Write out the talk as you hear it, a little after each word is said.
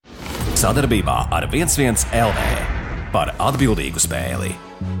Sadarbībā ar 11 LV par atbildīgu spēli.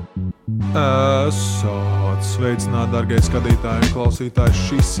 Sveicināti, darbie skatītāji un klausītāji.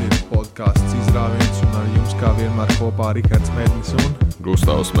 Šis ir podcasts Izrāviens, un ar jums kā vienmēr kopā Rihards Mednis un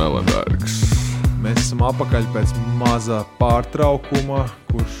Gustavs Melenbergs. Mēs esam apakaļ pēc mazā pārtraukuma,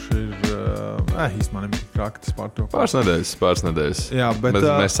 kurš ir īstenībā nebija praktis pārtraukums. Pāris nedēļas. Jā, bet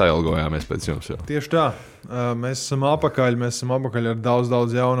mēs sailgojāmies pēc jums jau. Tieši tā. Mēs esam apakaļ ar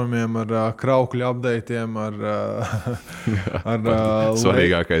daudz jaunumiem, ar kraukļu updateiem, ar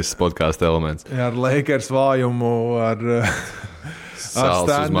svarīgākais podkāstu elements. Jā, ar Lakers vājumu, ar sāls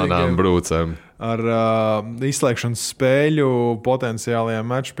uz manām brūcēm. Ar izslēgšanas spēļu potenciālajiem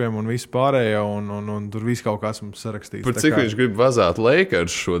matčiem un visu pārējo, un tur viss kaut kas mums sarakstīts. Par cik viņš grib vazāt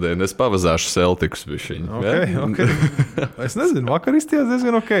Lakers šodien, es pavazāšu Celtics bišķiņu. Okay. Es nezinu, vakar izties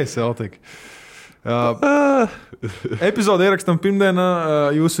diezgan ok Celtic. Epizodu ierakstam pirmdienā,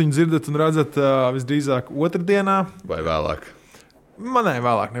 jūs viņu dzirdat un redzat visdrīzāk otrdienā. Vai vēlāk? Manē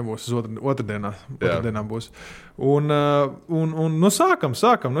vēlāk nebūs, uz otrdienā būs. Un sākam.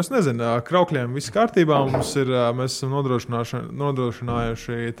 Nu, es nezinu, kraukļiem viss kārtībā. Mēs esam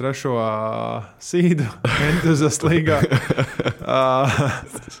nodrošinājuši 3. sīdu Enthusiast līgā.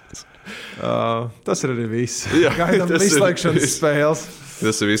 Tas ir arī viss. Gaidām izslēgšanas spēles.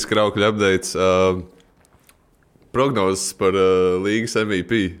 Tas ir viss kraukļu updates. Prognozes par līgas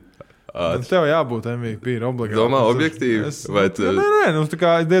MVP. Tev jābūt MVP, ir obligāti. Domā objektīvi? Nē, tā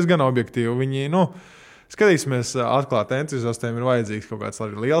kā diezgan objektīvi. Viņi, skatīsimies, atklāt entuziastiem ir vajadzīgs kaut kāds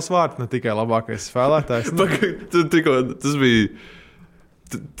liels vārds, ne tikai labākais spēlētājs. Tas bija,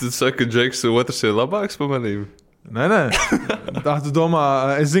 tu saki, ka Džeks otrs ir labāks par manīm? Nē. Tā tu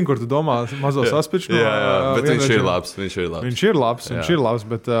domā, es zinu, kur tu domā mazo saspiču. Jā, bet viņš ir labs. Viņš ir labs,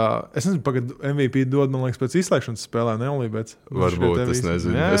 bet es nezinu, pagad MVP dod, man liekas, pēc izslēgšanas spēlē, ne Olībēc. Varbūt, es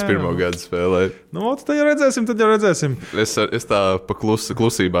nezinu. Es pirmo gadu spēlēju. Tad jau redzēsim. Es tā pa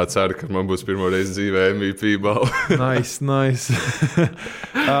klusībā ceru, ka man būs pirmo reizi dzīvē MVP balva. Nice.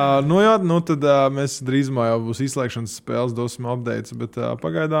 Tad mēs drīzumā jau būs izslēgšanas spēles, dosim updates, bet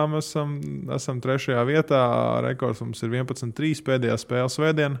pagaidām esam 3. vietā. Rekords mums ir 11-3 pēdējā spēle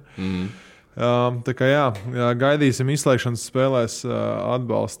svētdien. Tā kā gaidīsim izslēgšanas spēlēs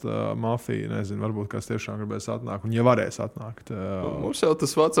atbalsta mafiju. Nezinu, varbūt kāds tiešām gribēs atnākt. Un ja varēs atnākt. Mums jau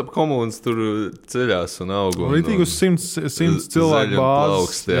tas WhatsApp komunas tur ceļās un aug. Un rītīgi uz 100 cilvēku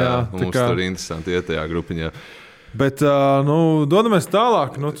bāzes. Mums tur ir interesanti iet tajā grupiņā. Bet, dodamies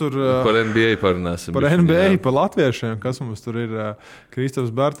tālāk. Par NBA parunāsim. Par NBA, par latviešiem, kas mums tur ir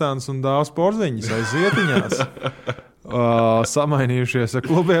Kristofs Bērtāns un Dāvs Porziņš aiz vietiņās. Samainījušies ar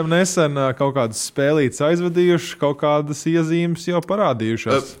klubiem nesen, kaut kādas spēlītas aizvadījuši, kaut kādas iezīmes jau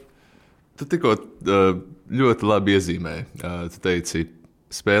parādījušās. Tu tikko ļoti labi iezīmēji. Tu teici,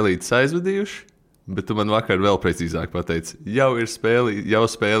 spēlītas aizvadījuši. Bet tu man vakar vēl precīzāk pateici, jau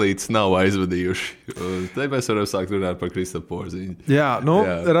spēlītas nav aizvadījuši. Te mēs varam sākt runāt par Kristofu Porziņu. Jā.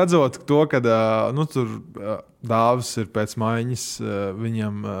 Redzot to, ka tur Dāvis ir pēc maiņas,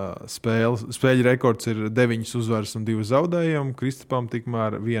 viņam spēļu rekords ir 9 uzvaras un 2 zaudējumi. Kristopam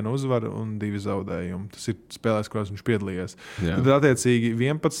tikmēr 1 uzvara un 2 zaudējumi. Tas ir spēlēs, kurās viņš piedalījies. Jā. Tad attiecīgi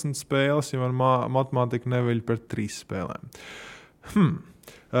 11 spēles, ja man matemātika neveļ par 3 spēlēm.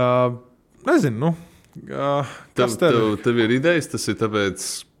 Nezinu, kas tev ir idejas? Tas ir tāpēc,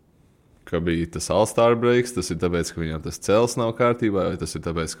 ka bija tas All-Star breaks, tas ir tāpēc, ka viņam tas cels nav kārtībā, vai tas ir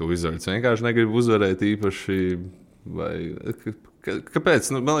tāpēc, ka Wizards vienkārši negrib uzvarēt īpaši, vai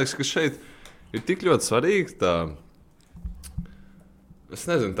kāpēc? Man liekas, ka šeit ir tik ļoti svarīgi tā, es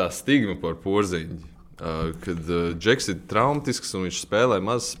nezinu, tā stigma par Porziņu. Kad Džeks ir traumatisks un viņš spēlē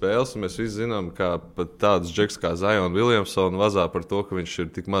mazas spēles, un mēs visi zinām, ka pat tāds Džeks kā Zion Williamson vazā par to, ka viņš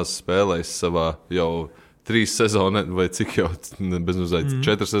ir tik maz spēlējis savā jau 3 sezonu, vai cik jau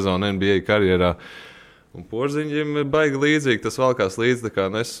 4 sezonu NBA karjerā. Un Porziņiem ir baigi līdzīgi, tas valkās līdzi, tā kā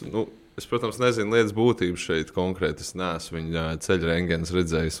es, protams, nezinu lietas būtību šeit konkrēti, es neesmu viņa ceļa rengens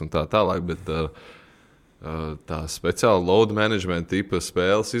redzējis un tā tālāk, bet tā speciāla load management tipa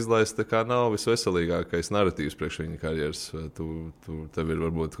spēles izlaist, tā kā nav visveselīgākais narratīvs priekš viņa karjeras. Tev ir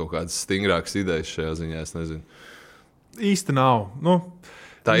varbūt kaut kādas stingrākas idejas šajā ziņā, es nezinu. Īsti nav.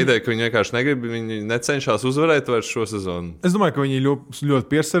 Tā ideja, ka viņi vienkārši negrib, viņi necenšas uzvarēt vairs šo sezonu. Es domāju, ka viņi ir ļoti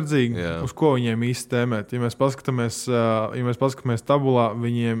piesardzīgi, uz ko viņiem īsti tēmēt. Ja mēs paskatāmies tabulā,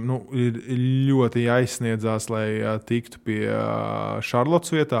 viņiem ir ļoti jāizsniedzās, lai tiktu pie Charlottes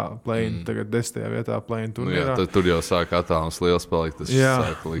vietā, tagad 10. vietā play-in turnīrā. Tad tur jau sāk attālums liels palikt.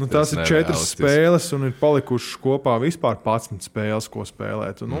 Tās ir 4 spēles un ir palikušas kopā vispār 11 spēles, ko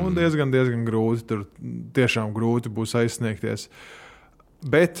spēlēt. Diezgan grūti, tur tiešām grūti būs aizsniegties.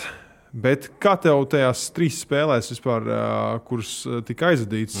 Bet Bet kā tev tajās 3 spēlēs vispār, kuras tika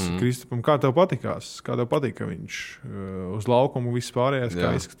aizvadītas, Kristupam, kā tev patikās? Kā tev patīk, ka viņš uz laukumu viss pārējais,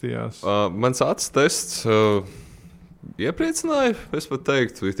 kā izskatījās? Mans acis tests iepriecināja, es pat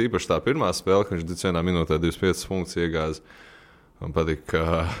teiktu, īpaši tā pirmā spēle, ka viņš 21 minūtē 25 punktus iegāza. Man patīk,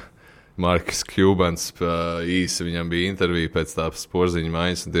 ka Marks Kubans īsi viņam bija intervija pēc tā Porziņa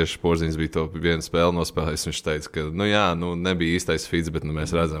maiņas, un tieši Porziņš bija to vienu spēli nospēlējis. Viņš teica, ka nebija īstais fits, bet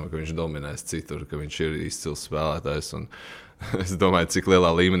mēs redzam, ka viņš dominēs citur, ka viņš ir izcils spēlētājs. Un es domāju, cik lielā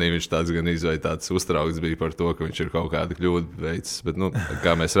līmenī viņš tāds gan izvēlēja, tāds uztraukts bija par to, ka viņš ir kaut kādu kļūdu veicis. Bet,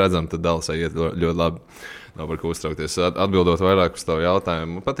 kā mēs redzam, tad Dallasai iet ļoti labi. Nav par ko uztraukties. Atbildot vairāk uz tavu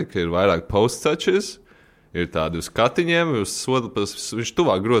jautājumu, man patīk, ka ir vairāk post-touches. Ir tādi uz katiņiem, uz soda, viņš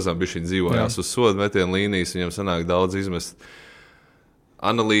tuvāk grozām bija šī dzīvojās. Uz soda metienu līnijas viņam sanāk daudz izmest.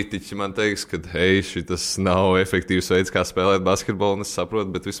 Analītiķi man teiks, ka šis nav efektīvs veids, kā spēlēt basketbolu, un es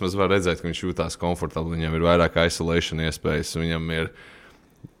saprotu, bet vismaz var redzēt, ka viņš jūtās komfortabli. Viņam ir vairāk isolation iespējas.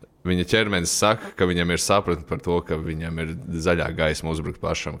 Viņa ķermenis saka, ka viņam ir sapratne par to, ka viņam ir zaļā gaisma uzbrukt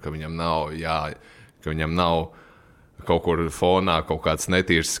pašam, ka viņam nav kaut kur fonā kaut kāds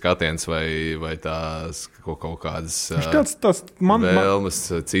netīrs skatiens vai tās kaut kādas vēlmes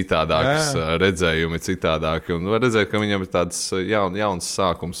citādākas, redzējumi citādāki. Un var redzēt, ka viņam ir tāds jauns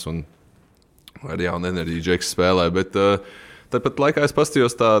sākums un ar jaunu enerģiju Džeks spēlē. Bet tāpat laikā es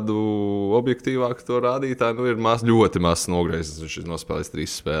paskatījos tādu objektīvāku to rādītāju. Ir ļoti maz nogriezis. Viņš ir nospēlējis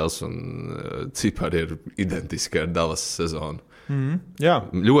 3 spēles un cipari ir identiski ar Dallas sezonu. Jā.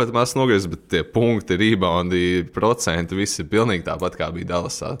 Ļoti maz nogriezis, bet tie punkti, rebounди, procenti, viss ir pilnīgi tāpat, kā bija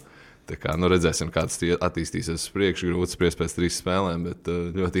Dallasā. Tā kā, redzēsim, kā tas attīstīsies uz priekšu. Grūti spriest pēc 3 spēlēm, bet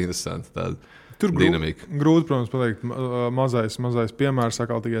ļoti interesanti tāda dinamika. Grūti, protams, pateikt, mazais piemērs,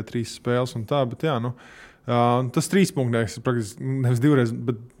 atkal tikai 3 spēles un tā, bet tas 3-punkts ir praktiski nevis 2,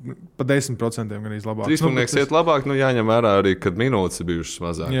 bet pa 10% gan izlabāk. 3-punkts iet labāk, jāņem vērā arī, kad minūtes ir bijušas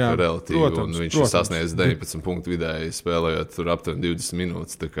mazāk relatīvi. Protams, un viņš ir sasniedzis 19 punktu vidēji, spēlējot tur aptuveni 20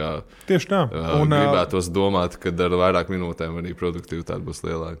 minūtes. Tieši tā. Gribētos domāt, ka ar vairāk minūtēm arī produktivitāte būs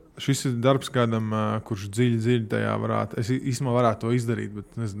lielāka. Šis ir darbs kādam, kurš dziļi tajā varētu. Es īstenībā varētu to izdarīt, bet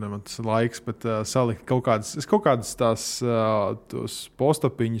nezinu, man tas laiks, bet salikt kaut kādas tās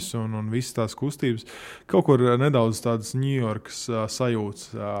postapiņas un visas tās kustības. Kaut kur nedaudz tādas Ņujorkas sajūtas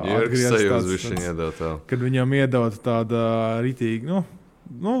atgriezties. Kad viņam iedod tāda ritīgi,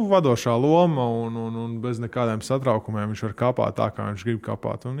 vadošā loma un bez nekādiem satraukumiem viņš var kāpāt tā, kā viņš grib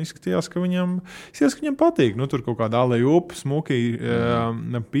kāpāt. Un izskatījās, ka viņam patīk. Tur kaut kāda alejūpa, smuki,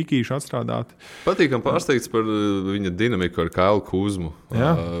 pikīši atstrādāti. Patīkam pārsteigts par viņa dinamiku ar Kailu Kuzmu.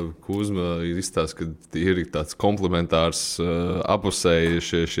 Kuzma ir izstāsts, ka ir tāds komplementārs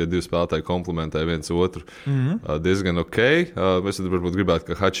apusēji šie 2 spēlētāji komplementē viens otru. Diezgan ok. Mēs varbūt gribētu,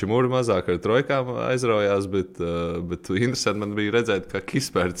 ka Hachimura mazāk ar trojkām aizraujās, bet interesanti man bija redzēt, ka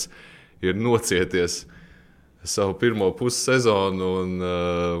Kisperts ir nocieties savu pirmo pussezonu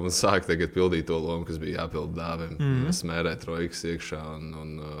un sāk tagad pildīt to lomu, kas bija jāpild Dāvim. Smērē trojkas iekšā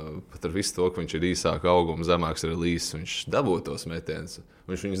un pat ar visu to, ka viņš ir īsāk auguma, zemāks ir līs, viņš dabū tos metienus.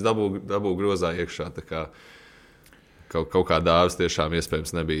 Viņš viņus dabū grozā iekšā. Tā kā kaut kā Dāvis tiešām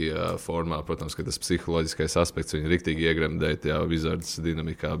iespējams nebija formā. Protams, ka tas psiholoģiskais aspekts viņu riktīgi iegremdēja Wizards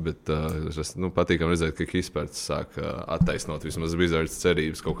dinamikā, bet patīkam redzēt, ka Kisperts sāk attaisnot vismaz Wizards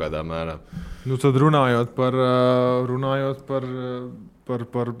cerības kaut kādā mērā. Tad runājot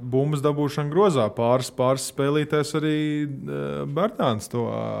par bumbas dabūšanu grozā, pāris spēlītēs arī Bērtāns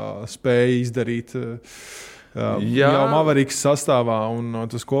to spēja izdarīt. Jau Mavericks sastāvā, un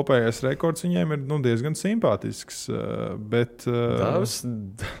tas kopējais rekords viņiem ir diezgan simpātisks. Bet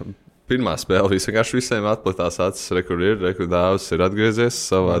pirmā spēle vienkārši visiem atplatās acis, Dāvis ir atgriezies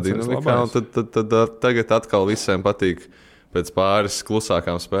savā dinamikā, un tad tagad atkal visiem patīk pēc pāris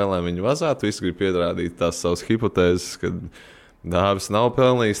klusākām spēlēm viņu vazāt. Visi grib pierādīt tās savas hipotēzes, ka Dāvis nav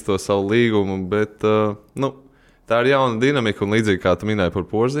pelnījis to savu līgumu, bet tā ir jauna dinamika, un līdzīgi kā tu minēji par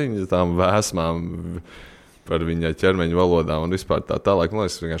Porziņu, tām vēsmām par viņa ķermeņa valodām un vispār tā tālāk. Man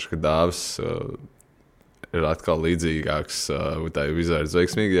liekas, vienkārši, ka Dāvis ir atkal līdzīgāks tai Wizards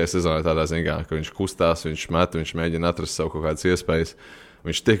veiksmīgajai sezonai tādā ziņā, ka viņš kustās, viņš met, viņš mēģina atrast sev kaut kādas iespējas.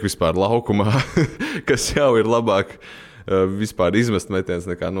 Viņš tiek vispār laukumā, kas jau ir labāk vispār izmest metiens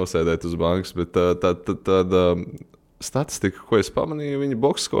nekā nosēdēt uz bankas, bet tāda statistika, ko es pamanīju viņa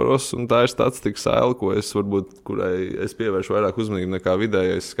boxskoros, un tā ir statistika sēle, kurai es pievēršu vairāk uzmanību nekā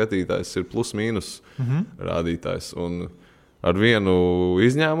vidējais skatītājs, ir plus-mínus rādītājs. Un ar vienu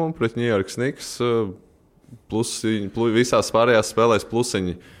izņēmumu pret New York Knicks visās pārējās spēlēs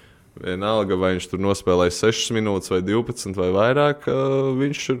plusiņi vienalga, vai viņš tur nospēlēja 6 minūtes vai 12 vai vairāk,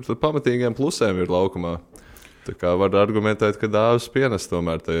 viņš ar pamatīgiem plusiem ir laukumā. Tā kā var argumentēt, ka Dāvis pienes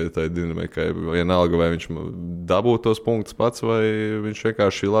tomēr tai dinamikai. Vienalga, vai viņš dabū tos punktus pats, vai viņš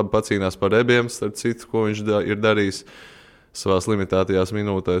vienkārši labi pacīnās par rebiem, starp citu, ko viņš ir darījis savās limitētajās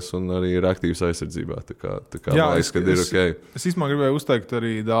minūtēs un arī ir aktīvs aizsardzībā. Tā kā man liekas, ka ir ok. Es īstenībā gribēju uzteikt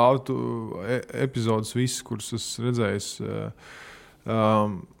arī Dāvitu epizodus visas, kuras es redzējis.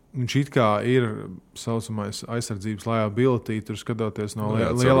 Viņš it kā ir saucamais aizsardzības liability, tur skatoties no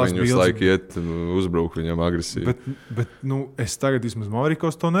lielās bildes. Viņš laik iet uzbruk viņam agresīvi. Bet es tagad vismaz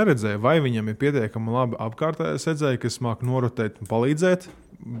Maverikos to neredzēju. Vai viņam ir pietiekami labi apkārtējais redzēji, kas māk norotēt un palīdzēt,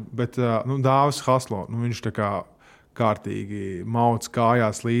 bet Dāvis Haslo, viņš tā kā kārtīgi mauc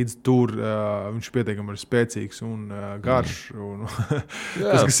kājās līdz tur. Viņš pietiekami ir spēcīgs un garš. Un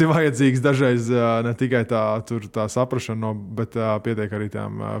tas, kas ir vajadzīgs dažreiz ne tikai tā saprašana, bet pietiek arī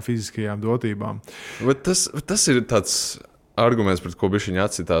tām fiziskajām dotībām. Bet tas ir tāds arguments, pret ko bišķiņi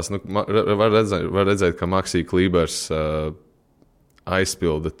atcitās. Var redzēt, ka Maksī Klībers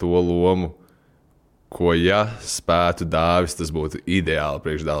aizpilda to lomu, ko, ja spētu Dāvis, tas būtu ideāli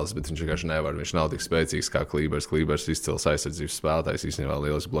priekš Dallas, bet viņš vienkārši nevar. Viņš nav tik spēcīgs kā Klībers. Klībers izcils aizsardzības spēlētājs, īstenībā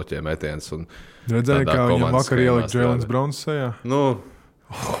lieliski bloķē metienus. Redzēju, kā viņam vakar ielika Jēlens Browns sejā?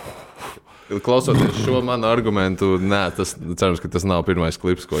 Klausoties šo manu argumentu, cerams, ka tas nav pirmais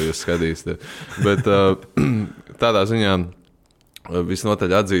klips, ko jūs skatīsieties. Bet tādā ziņā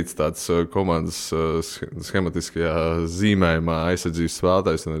visnotaļ atzīts tāds komandas schematiskajā zīmējumā aizsardzības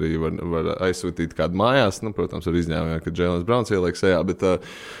spēlētājs un arī var aizsūtīt kādu mājās. Protams, ar izņēmumu, ka Jēlens Browns ieliek sejā, bet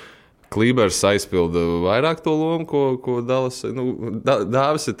Klībers aizpilda vairāk to lomu, ko Dallas.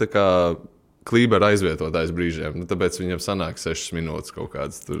 Dāvis ir tā kā Klībera aizvietotājs brīžiem, tāpēc viņam sanāk 6 minūtes kaut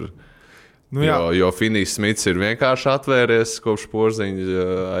kādas tur. Jo Finijs Smits ir vienkārši atvērties kopš Porziņa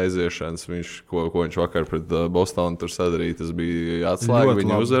aiziešanas. Ko viņš vakar pret Bostonu tur sadarīja, tas bija atslēga,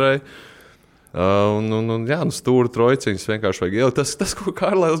 viņa uzvarēja. Stūra trojciņas vienkārši vajag ielikt. Tas, ko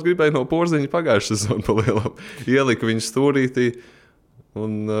Kārlails gribēja no Porziņa pagājušā sezonā palielam, ielika viņu stūrītī.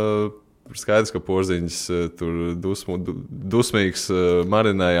 Un skaidrs, ka Porziņš tur dusmīgs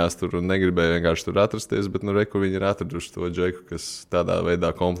marinējās tur un negribēja vienkārši tur atrasties, bet reku viņi ir atraduši to džeku, kas tādā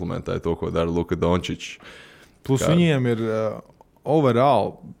veidā komplementē to, ko dara Luka Dončičs. Plus viņiem ir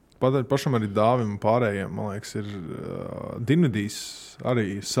overall, pašam arī Dāvim un pārējiem, man liekas, ir Dinvidijs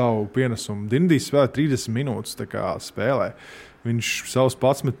arī savu pienesumu. Dinvidijs spēlē 30 minūtes tā kā spēlē. Viņš savus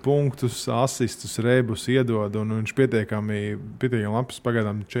 11 punktus, asistus, rebus iedod, un viņš pietiekami labs,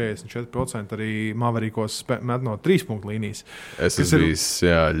 pagaidām 44% arī Maverikos met no 3 punktu līnijas. Es esmu bijis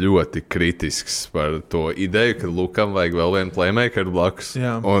ļoti kritisks par to ideju, ka Lukam vajag vēl vienu playmakeru blakus.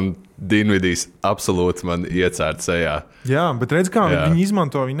 Un Dinvidijs absolūti man iecērt sejā. Jā, bet redz, kā viņi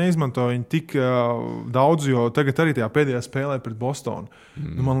neizmanto viņu tik daudz, jo tagad arī tajā pēdējā spēlē pret Bostonu.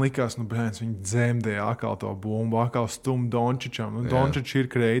 Man likās, viņi dzemdēja atkal to bumbu, atkal stum Dončičam. Dončičs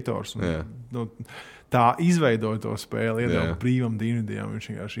ir kreators. Tā izveidoja to spēli, iedeva brīvam Dinvidijam, viņš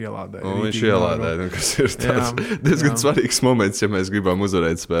vienkārši ielādēja. Viņš ielādēja, kas ir tāds diezgan svarīgs moments, ja mēs gribam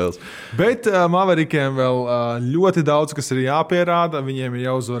uzvarēt spēles. Bet Maverikiem vēl ļoti daudz, kas ir jāpierāda. Viņiem ir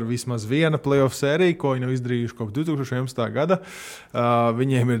jāuzvar vismaz viena playoff sērija, ko viņi nav izdarījuši kopš 2011. gada.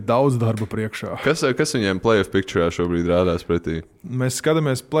 Viņiem ir daudz darba priekšā. Kas viņiem playoff picture šobrīd rādās pretī? Mēs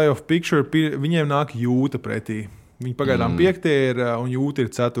skatāmies playoff picture, viņiem nāk Jūta pretī. Viņi pagaidām 5. ir un Jūta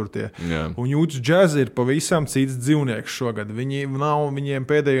ir 4. Un Jūtas Jazz ir pavisam cits dzīvnieks šogad. Viņiem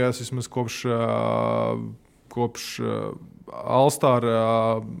pēdējās vismaz kopš All-Star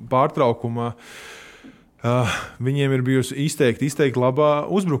pārtraukuma viņiem ir bijusi izteikti labā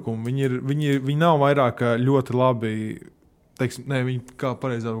uzbrukuma. Viņi nav vairāk ļoti labi, viņi kā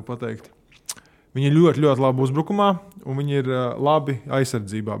pareizāk pateikt. Viņi ir ļoti, ļoti labi uzbrukumā, un viņi ir labi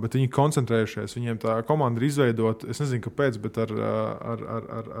aizsardzībā, bet viņi koncentrējušies. Viņiem tā komanda ir izveidota, es nezinu, kāpēc, bet ar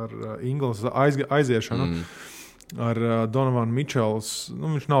Inglas aiziešanu, ar Donovanu Mičels.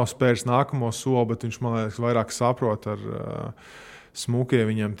 Viņš nav spērs nākamo soli, bet viņš, man liekas, vairāk saprot ar smukie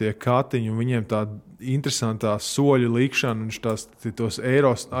viņiem tie katiņi, un viņiem tā interesantā soļu likšana, viņš tos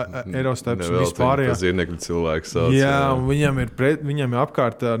eirostepus vispārējā. Tas zirnekļu cilvēks sauc. Un viņiem ir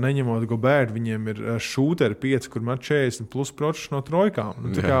apkārt, neņemot Gobert, viņiem ir šūteri 5, kur met 40+ no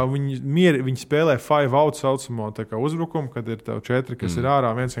trojkām. Viņi spēlē 5-out saucamo uzbrukumu, kad ir tev 4, kas ir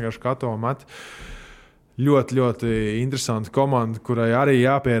ārā, viens vienkārši kato met. ļoti, ļoti interesanta komanda, kurai arī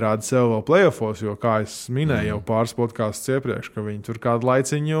jāpierāda sev vēl playoffos, jo, kā es minēju jau pāris podkāstus iepriekš, ka viņi tur kādu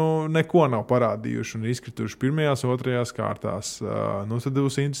laiciņu neko nav parādījuši un izkrituši pirmajās, otrajās kārtās. Tad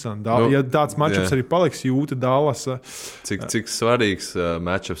būs interesanti. Ja tāds matčups arī paliks, Jūta, Dallasa. Cik svarīgs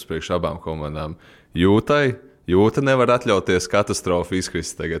matčups priekš abām komandām. Jūta nevar atļauties katastrofu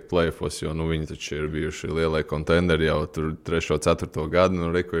izkrist tagad playoffos, jo viņi taču ir bijuši lielie kontenderi jau tur 3. 4. gadu,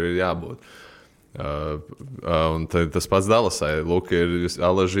 rekur ir jābūt. Un tas pats Dallasai. Luka ir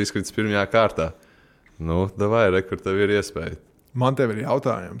alaži izkritis pirmajā kārtā. Davai, rekur, tev ir iespēja. Man tev ir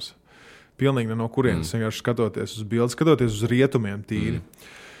jautājums. Pilnīgi no kurienes vienkārši skatoties uz bildi, skatoties uz rietumiem tīri.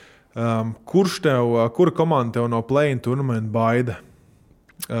 Kura komanda tev no play-in turnamenta baida?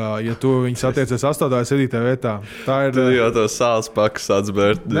 Ja tu viņus attiecies 8. vai 7. vietā, tā ir. Tu jau to sāls pakas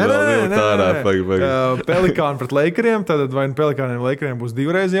atsbērt. Pelikāni pret Lakeriem, tad vai Pelikāniem Lakeriem būs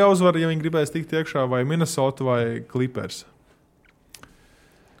divreiz jāuzvar, ja viņi gribēs tikt iekšā, vai Minnesota vai Clippers?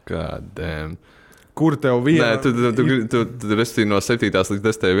 God damn. Kur tev viena? Nē, tu esi no 7. līdz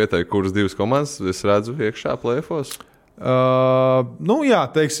 10. vietai, kuras divas komandas es redzu iekšā play-offos? Jā,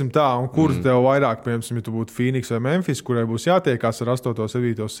 teiksim tā, un kur tev vairāk, piemēram, ja tu būtu Phoenix vai Memphis, kurai būs jātiekās ar 8.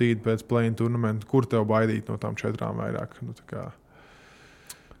 7. seed pēc play-in turnamenta, kur tev baidīt no tām 4 vairāk?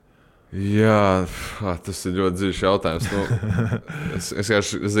 Jā, tas ir ļoti dziļš jautājums. Es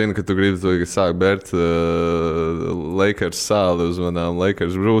zinu, ka tu gribi sākt bērt Lakers sāli uz manām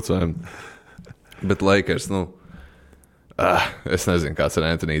Lakers brūcēm, bet Lakers, es nezinu, kāds ir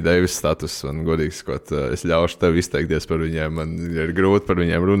Anthony Davis status. Man godīgi sakot, es ļaušu tev izteikties par viņiem. Man ir grūti par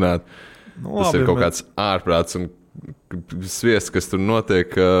viņiem runāt. Tas ir kaut kāds ārprāts un sviests, kas tur notiek.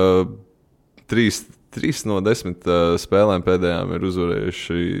 3 no 10 spēlēm pēdējām ir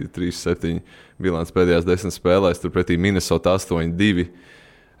uzvarējuši 3-7 bilants pēdējās 10 spēlēs. Turpretī Minnesota 8-2.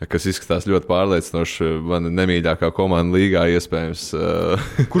 Kas izskatās ļoti pārliecinoši. Mana nemīļākā komanda līgā iespējams.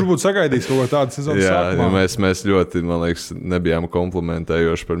 Kurš būtu sagaidījis kaut ko tādu sezonas sākumā? Jā, mēs ļoti, man liekas, nebijām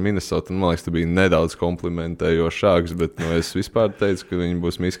komplimentējoši par Minnesota. Man liekas, tu biji nedaudz komplimentējošāks, bet es vispār teicu, ka viņi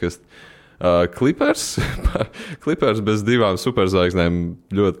būs miskasti. Clippers bez 2 superzvaigznēm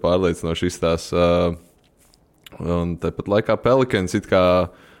ļoti pārliecinoši izstāsta. Un tāpat laikā Pelicans it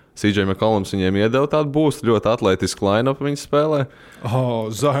kā CJ McCollums viņiem iedeva tādu būstu, ļoti atletisku line-up viņa spēlē.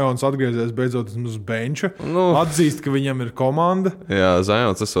 Zions atgriezies beidzot uz benča. Atzīst, ka viņam ir komanda. Jā,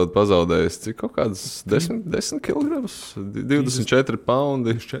 Zions esot pazaudējis cik kaut kādas 10 kg, 24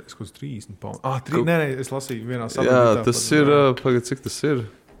 poundi. 30 poundi. Nē, es lasīju vienā sadaļā. Jā, tas ir, pagad, cik tas ir?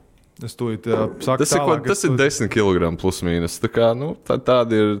 Es to saku tālāk. Tas ir 10 kg plus mīnus.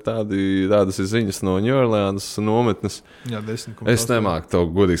 Tādas ir ziņas no New Orleans nometnes. Jā, 10. Es nemāku to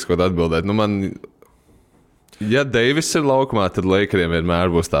godīgi skot atbildēt. Ja Davis ir laukumā, tad Lakeriem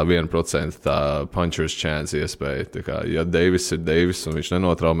vienmēr būs tā 1% tā puncher's chance iespēja. Ja Davis ir Davis un viņš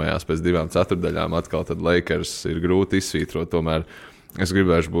nenotraumējās pēc 2 ceturdaļām atkal, tad Lakers ir grūti izsvītrot. Tomēr es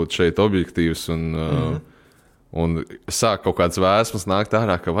gribēšu būt šeit objektīvs un sāk kaut kāds vēsmas nākt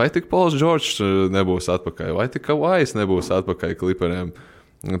ārā, ka vai tik Pauls Džordžs nebūs atpakaļ, vai tik Kawhis nebūs atpakaļ Clipperiem.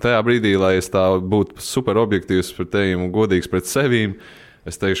 Un tajā brīdī, lai es tā būtu super objektīvs pret tevīm un godīgs pret sevīm,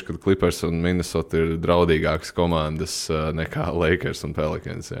 es teikšu, ka Clippers un Minnesota ir draudīgākas komandas nekā Lakers un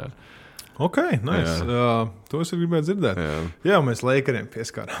Pelicans. Jā. Ok, nice. To es gribēju dzirdēt. Jā, mēs Lakeriem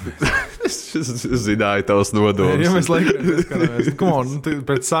pieskārāmies. Es zināju tavs nodomus. Jā, mēs Lakeriem pieskārāmies.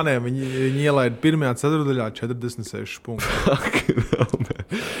 Pret Saniem viņi ielaida pirmajā ceturdaļā 46 punktus.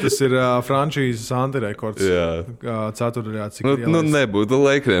 Tas ir frančīzes antirekords. Ceturdaļā, cik nebūtu.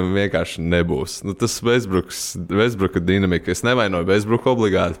 Lakeriem vienkārši nebūs. Tas Westbrooka dinamika. Es nevainoju Westbrooku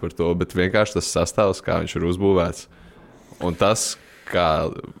obligāti par to, bet vienkārši tas sastāvs, kā viņš ir uzbūvēts. Un tas, kā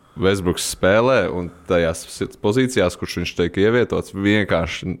Westbrooks spēlē un tajās pozīcijās, kurš viņš tiek ievietots,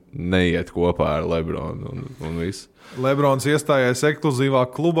 vienkārši neiet kopā ar Lebronu un visu. Lebrons iestājās ekskluzīvā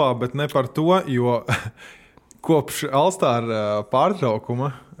klubā, bet ne par to, jo kopš All-Star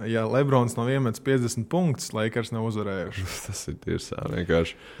pārtraukuma, ja Lebrons nav iemetis 50 punktus, Lakers nav uzvarējuši. Tas ir dirsā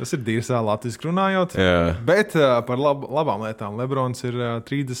vienkārši. Tas ir dirsā latviski runājot. Jā. Bet par labām lietām Lebrons ir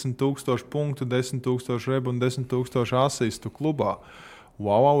 30,000 punktu, 10,000 rebu un 10,000 asistu klubā.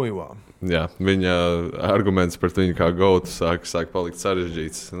 Wow. Jā, viņa arguments par viņu kā gautu sāk palikt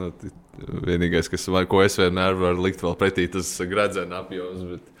sarežģīts. Vienīgais, ko es vienmēr varu likt vēl pretī, tas gredzena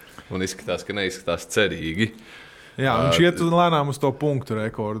apjoms, un izskatās, ka neizskatās cerīgi. Jā, viņš iet lēnām uz to punktu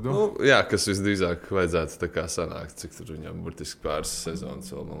rekordu. Jā, kas visdrīzāk vajadzētu tā kā sanākt, cik tur viņam burtiski pāris sezonas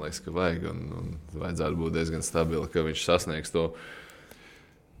vēl, man liekas, ka vajag, un vajadzētu būt diezgan stabili, ka viņš sasniegs to.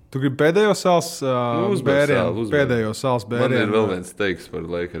 Tu gribi pēdējo salas bērienu? Pēdējo salas bērienu. Man ir vēl viens teiks par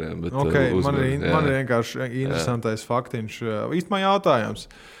Lakeriem. Bet, man ir vienkārši interesantais faktiņš. Īstumā jautājums.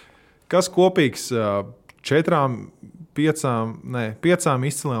 Kas kopīgs 5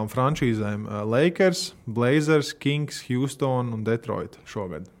 izcilām frančīzēm - Lakers, Blazers, Kings, Houston un Detroit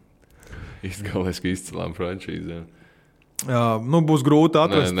šogad? Izgalvēs, ka izcilām frančīzēm. Būs grūti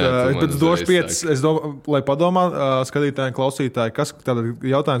atrast. Bet es došu 5, lai padomā skatītāji, klausītāji, kas tātad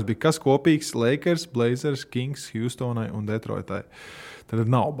jautājums bija, kas kopīgs Lakers, Blazers, Kings, Houstonai un Detroitai. Tad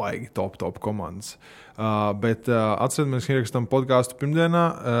nav baigi top komandas. Bet atceramies, ka ierakstām podkāstu pirmdienā.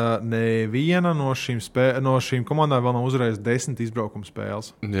 Neviena no šīm komandām vēl nav uzvarējusi 10 izbraukuma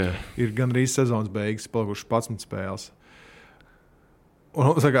spēles. Yeah. Ir gandrīz sezonas beigas, palikušas 11 spēles.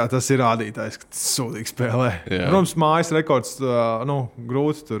 Un, tas ir rādītājs, ka tas sūdīgi spēlē. Jā. Protams, mājas rekords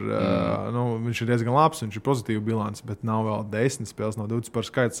grūti. Tur, viņš ir diezgan labs, viņš ir pozitīvs bilants, bet nav vēl 10 spēles, nav 20 par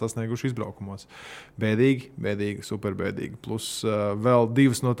skaitu sasnieguši izbraukumos. Bēdīgi, superbēdīgi. Plus vēl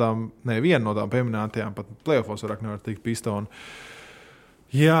viena no tām pieminētajām, pat play-offos vairāk nevar tikt Pistoni.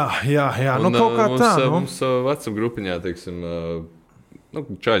 Jā. Un, Kaut kā tā. Mums WhatsApp grupiņā, teiksim,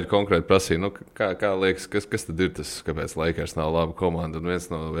 čaļi konkrēti prasīja, kā liekas, kas tad ir tas, kāpēc Lakers nav laba komanda. Un viens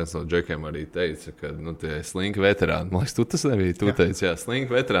no džekiem arī teica, ka tie slinki veterāni, man liekas, tu tas nebija. Tu teici, jā,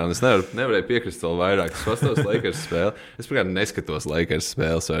 slinki veterāni. Es nevarēju piekrist vēl vairāk. Es paskatos Lakers spēli. Es pirmkārt neskatos Lakers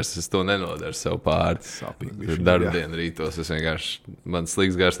spēles vairs. Es to nenodaru sev pāri. Darbdienu rītos. Es vienkārši, man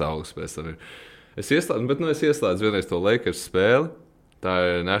slikts garstāvoklis pēc tam ir. Es ieslēdzu vienreiz to Lakers spēli. Tā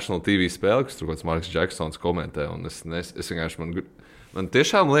ir National TV spēle, kas tur kāds Marks Jacksons komentē. Un es vienkārši man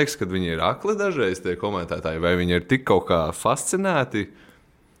tiešām liekas, ka viņi ir akli dažreiz tie komentētāji, vai viņi ir tik kaut kā fascinēti,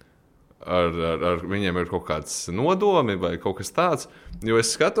 ar viņiem ir kaut kāds nodomi vai kaut kas tāds. Jo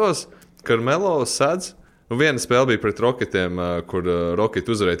es skatos, ka Carmelo sadz, viena spēle bija pret Rocketiem, kur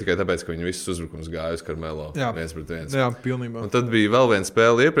Rocketi uzvarēja tikai tāpēc, ka viņi visus uzbrukums gāja uz Carmelo. Jā. 1-1. Jā, pilnībā. Un tad bija vēl viena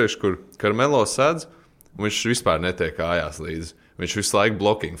spēle iepriekš, kur Carmelo sadz, un viņš vispār netiek kājās līdzi. Viņš visu laiku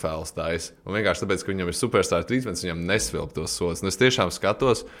blocking fouls taisa. Un vienkārši tāpēc, ka viņam ir superstar treatments, viņam nesvilp tos sodas. Un es tiešām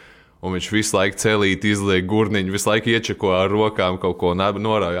skatos, un viņš visu laiku celīt, izliek gurniņu, visu laiku iečeko ar rokām kaut ko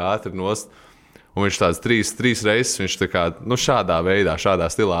norauja ātri nost. Un viņš tāds trīs reizes, viņš tā kā, šādā veidā, šādā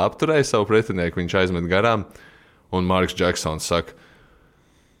stilā apturēja savu pretinieku, viņš aizmet garām. Un Marks Jacksons saka,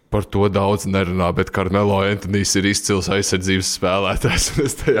 par to daudz nerunā, bet Carmelo Anthonijs ir izcils aizsardzības spēlētājs. Un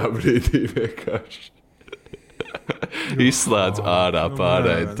es tajā brīdī vienkārši izslēdzu ārā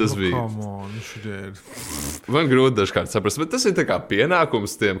pārēji. Tas bija. Man grūti dažkārt saprast, bet tas ir tā kā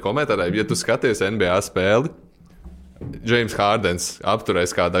pienākums tiem komentāriem. Ja tu skaties NBA spēli, James Hardens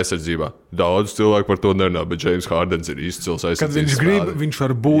apturēs kādu aizsardzībā. Daudz cilvēku par to nerunā, bet James Hardens ir izcils aizsardzības. Kad viņš grib, viņš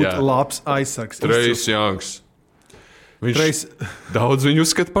var būt labs aizsargs. Trace Youngs. Daudz viņu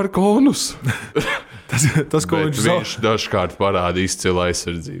uzskata par konus. tas, ko viņš dažkārt parāda izcilu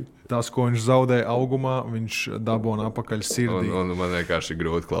aizsardzību. Tas, ko viņš zaudēja augumā, viņš dabūna apakaļ sirdī. Un man vienkārši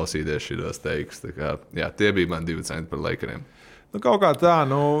grūti klausīties šos teikus. Tie bija man 2 centi par Lakeriem. Kaut kā tā,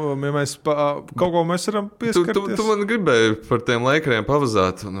 ja mēs kaut ko mēs varam pieskarties. Tu man gribēji par tiem Lakeriem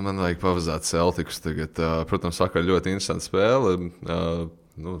pavazāt, un man vajag pavazāt Celtics tagad. Protams, vakar ļoti interesanta spēle.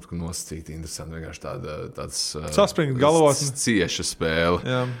 Nosacīti interesanti. Vienkārši tāds saspringts galvos. Cieša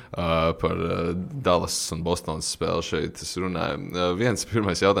spēle par Dallas un Bostonas spēli šeit. Es runāju.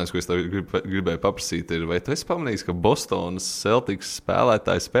 Pirmais jautājums, ko es tev gribēju paprasīt, ir, vai tu esi pamanījis, ka Bostonas Celtics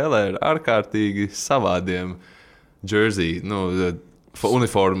spēlētāji spēlē ar ārkārtīgi savādiem jersey,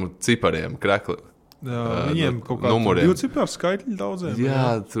 uniformu cipariem, krekli. Viņiem kaut kādi 2 ciparu skaitļi daudziem.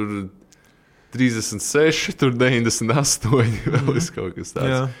 Jā, tur 36, tur 98, vēl kaut kas tāds.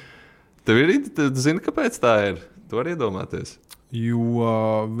 Jā. Tev zini, kāpēc tā ir? Tu vari iedomāties. Jo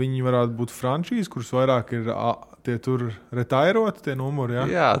viņi varētu būt frančīzi, kuras vairāk ir tie tur retairoti, tie numuri, jā?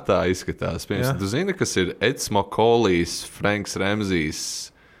 Jā, tā izskatās. Piemēram, tu zini, kas ir Eds Makolijs, Franks Remzijs,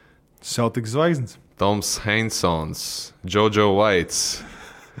 Celtics zvaigznes, Toms Hainsons, Jojo Whites,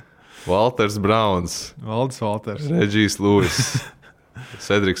 Walters Browns, Valdis Walters, Regijs Lewis.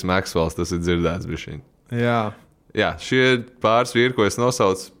 Cedriks Maxwells, tas ir dzirdēts bišķiņ. Jā, šie pāris vīri, ko es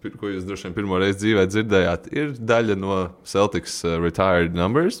nosaucu, ko jūs droši vien pirmo reizi dzīvē dzirdējāt, ir daļa no Celtics retired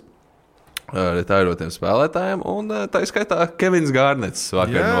numbers, retirotiem spēlētājiem, un tā izskaitā Kevins Garnets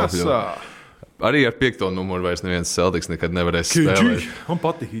vakar nokļuva. Arī ar 5. numuru vairs neviens Celtics nekad nevarēs spēlēt. Man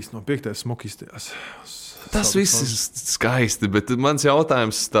patīk īsti piektais smokistījās. Tas viss ir skaisti, bet mans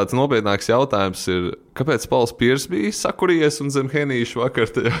jautājums, tāds nopietnāks jautājums ir, kāpēc Pauls Piers bija sakurījies un zem henīšu vakar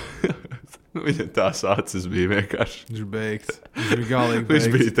tajā? Viņa tās acis bija vienkārši. Viņš beigts. Viņš bija galīgi beigts.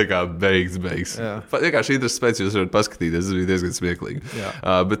 Viņš bija tā kā beigts. Vienkārši interesants pēc, jūs varat paskatīties, tas bija diezgan smieklīgi.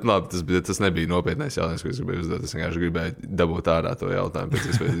 Bet labi, tas nebija nopietnais jautājums, ko es gribēju uzdot. Es vienkārši gribēju dabūt ārā to jautājumu pēc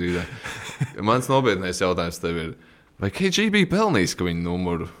iespējas drīzāk. Mans nopietnais jautājums tev ir, vai KG bija pelnījis, ka viņa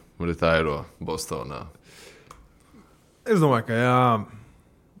numuru retairo Bostonā? Es domāju, ka jā.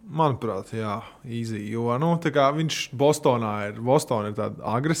 Manuprāt, jā, easy. Jo viņš Bostona ir tāda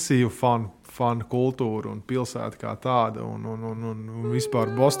agresīva fanu kultūra un pilsēta kā tāda. Un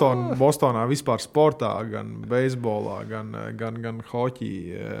vispār Bostonā vispār sportā, gan beisbolā, gan hoķī.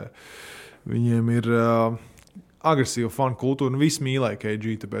 Viņiem ir agresīva fanu kultūra un visi mīlēja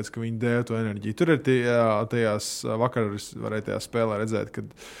KG, tāpēc, ka viņi dēva to enerģiju. Tur ir tajās vakar varēja tajā spēlē redzēt,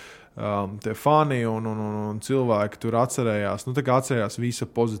 kad tie fani un cilvēki tur atcerējās, atcerējās visu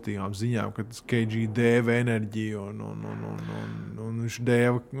pozitīvām ziņām, kad KG dēva enerģiju un viņš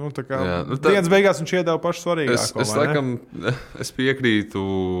dēva, dienas beigās viņš iedeva pašu svarīgāko. Es piekrītu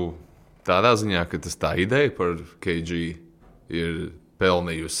tādā ziņā, ka tā ideja par KG ir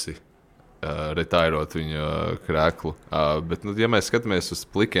pelnījusi retairot viņa krēklu. Bet, ja mēs skatāmies uz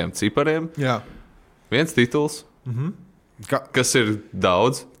plikiem cipariem, viens tituls, kas ir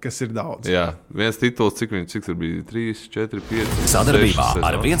daudz. Jā, viens tituls, cik tur bija? 3, 4, 5. Sadarbībā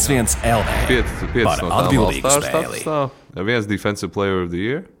ar 1-1 LV. 5 par no atbildīgu spēli. Viens Defensive Player of the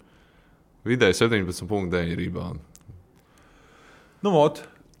Year. Vidēji 17,9 rebound.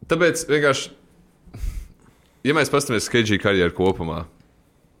 Tāpēc vienkārši, ja mēs paskatāmies KG karjeru kopumā,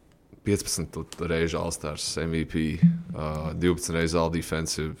 15 reižu All-Stars MVP, 12 reižu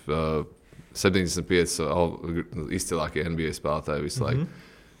All-Defensive, 75 izcilākie NBA spēlētāji visu laiku.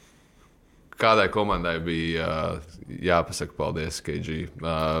 Kādai komandai bija jāpasaka paldies KG?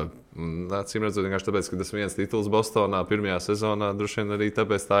 Acīm redzot, vienkārši tāpēc, ka tas viens tituls Bostonā pirmajā sezonā, droši vien arī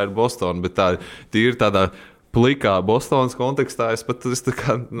tāpēc tā ir Bostona, bet tā ir tādā plikā Bostonas kontekstā.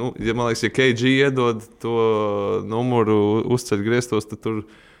 Ja man liekas, ja KG iedod to numuru uzceļ griestos, tad tur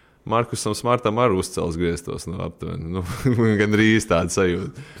Markusam Smartam arī uzcels griestos. Gan drīz tāda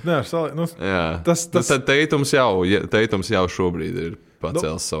sajūta. Tad Teitums jau šobrīd ir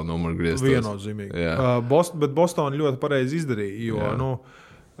pacēlis savu numuru griestos. Viennozīmīgi. Bet Bostona ļoti pareizi izdarīja, jo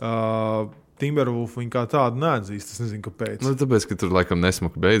Timberwolf viņu kā tādu neatzīst. Es nezinu, kāpēc. Tāpēc, ka tur laikam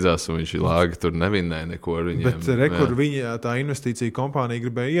nesmuki beidzās un viņš lāgi tur nevinnēja neko ar viņiem. Bet viņa tā investīcija kompānija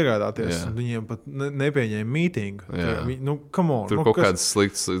gribēja iegādāties. Viņiem pat nepieņēma mītingu. Tur kaut kādas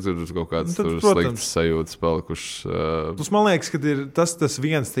sliktas sajūtas palikušas. Man liekas, ka tas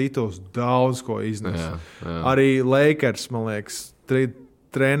viens tituls daudz ko iznes. Arī Lakers, man liekas,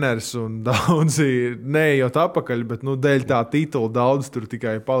 treneris un daudzi neejot apakaļ, bet dēļ tā titula daudz tur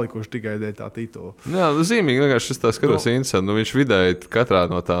tikai palikuši tikai dēļ tā titula. Jā, zīmīgi vienkārši es tā skatos interesanti. Viņš vidēji katrā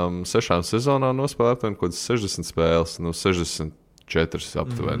no tām 6 sezonām nospēlē aptuveni kaut kāds 60 spēles, 64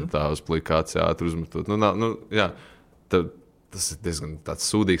 aptuveni tā uz plikācijā ātri uzmetot. Tas ir diezgan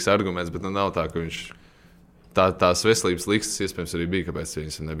tāds sūdīgs arguments, bet nav tā, ka viņš tās veselības likstas iespējams arī bija, kāpēc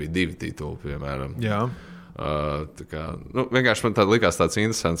viņam nebija 2 tituli, piemēram. Jā. Vienkārši man likās tāds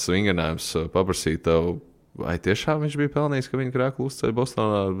interesants vingrinājums paprasīt tev, vai tiešām viņš bija pelnījis, ka viņa krēklu uzceļ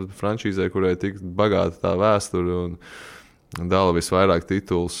Bostonā frančīzē, kurai tik bagāta tā vēsture un dala visvairāk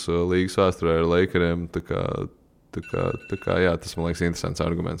tituls līgas vēsturē ar Lakeriem. Tā kā, jā, tas man liekas interesants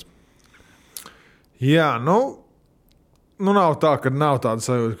arguments. Jā, nav tā, ka nav tāda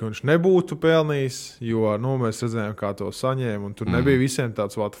sajūta, ka viņš nebūtu pelnījis, jo mēs redzējām, kā to saņēma, un tur nebija visiem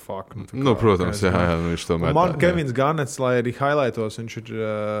tāds what the fuck. Protams, jā, viņš tomēr. Man Kevins Garnets, lai arī highlightos, viņš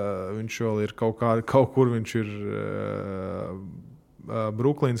vēl ir kaut kur viņš ir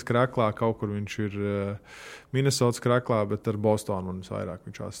Brooklynas krēklā, kaut kur viņš ir Minnesotas krēklā, bet ar Bostonu un vairāk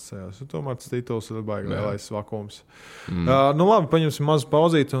viņš asociējās. Tomēr tas tituls ir baigi lielais vakums. Labi, paņemsim mazu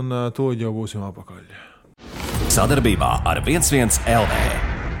pauzīt, un tūlīt jau būsim apakaļ. Sadarbībā ar 1-1 LV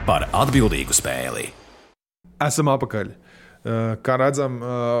par atbildīgu spēli. Esam apakaļ. Kā redzam,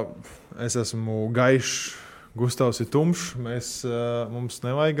 es esmu gaišs, Gustavs ir tumšs. Mums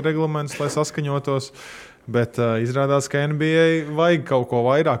nevajag reglaments, lai saskaņotos, bet izrādās, ka NBA vajag kaut ko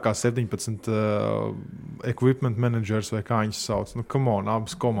vairāk kā 17 equipment managers vai kā viņus sauc.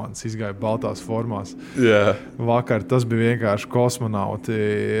 Abas komandas izgāja baltās formās. Yeah. Vakar tas bija vienkārši kosmonauti.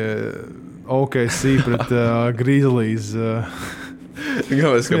 OKC pret Grizzlies.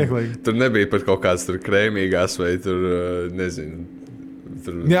 Tur nebija pat kaut kāds krēmīgās vai tur, nezinu,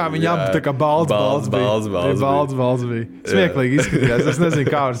 Jā, viņi abi tā kā balds bija. Smieklīgi izskatījās. Es nezinu,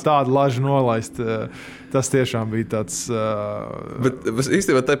 kā ar tādu lažu nolaist. Tas tiešām bija tāds... Bet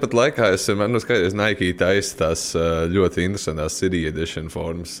īstenībā tāpat laikā es vienmēr skaties, Nike taisa tās ļoti interesantās City Edition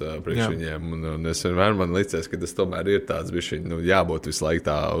formas priekš viņiem. Un es vienmēr man licies, ka tas tomēr ir tāds bišķiņ, jābūt visu laiku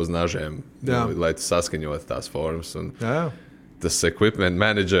tā uz nažiem, lai tu saskaņot tās formas. Un, tas equipment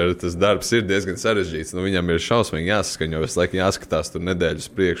manager, tas darbs ir diezgan sarežģīts. Viņam ir šausmīgi jāsaskaņo, visu laiku jāskatās tur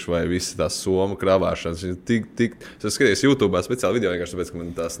nedēļas priekš vai visas tās somu kravāšanas. Es skaties YouTube speciāli video, vienkārši tāpēc, ka man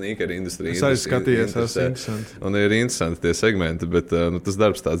tā sneaker industrija es arī skatījos, tas ir interesanti. Un ir interesanti tie segmenti, bet tas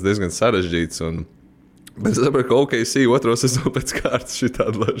darbs tāds diezgan sarežģīts. Bet es saprotu, ka OKC otro sezonu pēc kārtas šī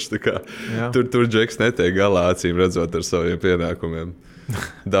tāda laša. Tur Džeks netiek galā, acīm redzot ar saviem pienākumiem.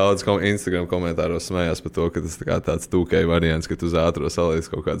 Daudz Instagram komentāros smējās par to, ka tas tāds 2K variants, ka tu uz ātro saliec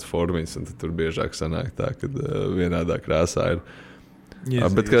kaut kādas formiņas, un tur biežāk sanāk tā, kad vienādā krāsā ir.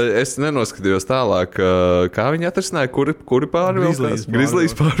 Bet es nenoskatījos tālāk, kā viņi atrisināja, kuri pārvilkās.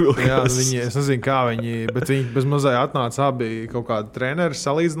 Grizzlies pārvilkās. Jā, es nezinu, kā viņi, bet viņi bez mazai atnāca abi kaut kādi treneri,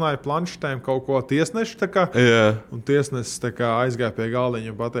 salīdzināja planšetēm kaut ko tiesneši, un tiesnesis aizgāja pie galdiņa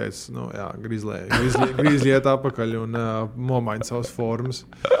un pateica, Grizzlies iet apakaļ un nomaina savas formas.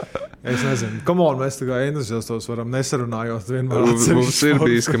 Es nezinu, mēs tā kā entuziastos varam nesarunājot vienmēr. Mums ir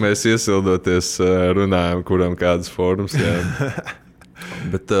bijis, ka mēs iesildoties runājam, kuram kādas formas,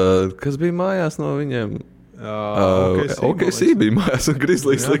 Bet kas bija mājās no viņiem? OKC bija mājās un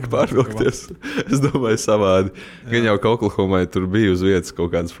Grizzlies lika pārvilkties. Es domāju savādi. Gan jau ka Oklahomai tur bija uz vietas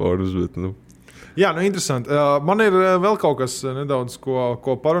kaut kādas formas, bet Jā, interesanti. Man ir vēl kaut kas nedaudz,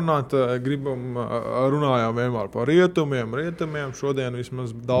 ko parunāt. Runājām vienmēr par rietumiem. Šodien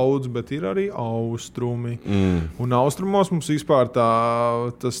vismaz daudz, bet ir arī austrumi. Un austrumos mums vispār tā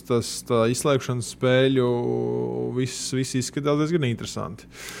izslēgšanas spēļu viss izskatās diezgan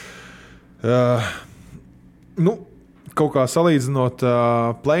interesanti. Kaut kā salīdzinot,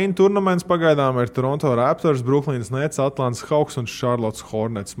 play-in turnaments pagaidām ir Toronto Raptors, Brooklynas Nets, Atlantas Hawks un Charlottes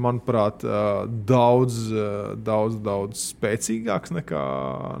Hornets. Manuprāt, daudz spēcīgāks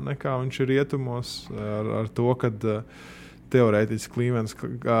nekā viņš ir rietumos. Ar to, ka teorētiski Clevelands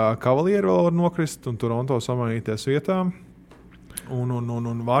Cavalieri vēl var nokrist un Toronto samainīties vietām.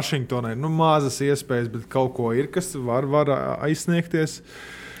 Un Vašingtonai mazas iespējas, bet kaut ko ir, kas var aizsniegties.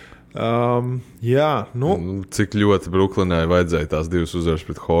 Cik ļoti Brooklynai vajadzēja tās divas uzvaras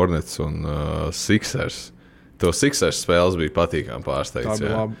pret Hornets un Sixers. To Sixers spēles bija patīkami pārsteigts. Tu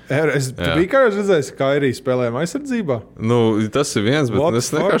biji kā jūs redzējis, kā arī spēlējām aizsardzībā? Tas ir viens, bet es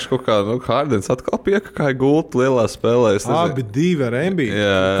vienkārši kaut kā Hardens atkal piekakāja gultu lielā spēlē. Abi divi ar Embiidu.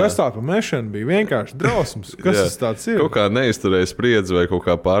 Kas tā pa mešana bija? Vienkārši drausmas. Kas tas tāds ir? Kaut kā neizturēja spriedzi vai kaut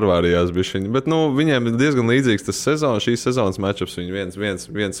kā pārvārījās bišķiņi. Bet viņiem ir diezgan līdzīgs tas sezons. Šīs sezonas matchups viņi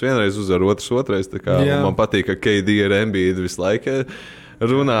viens vienreiz uzvar, otrais. Man patīk, ka KD ar Embiidu visu laiku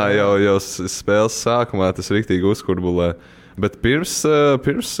runāja jau spēles sākumā, tas riktīgi uzkurbulē. Bet pirms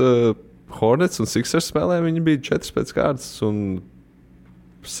Hornets un Sixers spēlēm viņi bija 4 pēc kārtas un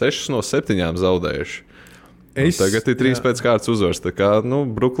 6 no 7 zaudējuši. Tagad ir 3 pēc kārtas uzvars. Tā kā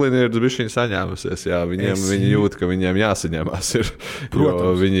Brooklyn ir bišķiņi saņēmusies. Viņi jūt, ka viņiem jāsaņemās.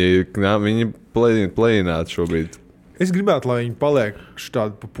 Viņi play-ināt šobrīd. Es gribētu, lai viņi paliek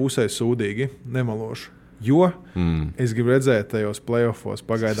tādi pa pusē sūdīgi, nemaloši. Jo es gribu redzēt tajos playoffos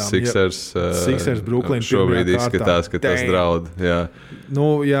pagaidām. Sixers Brooklyn šobrīd izskatās, ka tas draud.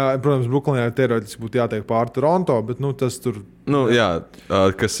 Protams, Brooklynā teorētiski būtu jātiek pār Toronto, bet tas tur...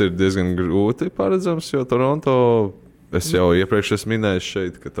 kas ir diezgan grūti paredzams, jo Toronto... Es jau iepriekš esmu minējis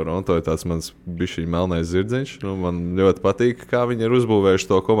šeit, ka Toronto ir tāds mans bišķiņ melnais zirdziņš. Man ļoti patīk, kā viņi ir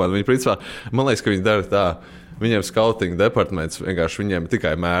uzbūvējuši to komandu. Viņi principā, man liekas, ka viņi dara tā... Viņiem scouting departaments vienkārši viņiem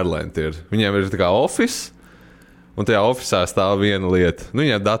tikai mērlēnti ir. Viņiem ir tā kā office, un tajā officā stāv viena lieta.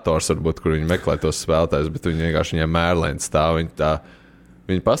 Viņiem dators varbūt, kur viņi meklē tos spēlētājus, bet viņi vienkārši viņiem mērlēnti stāv.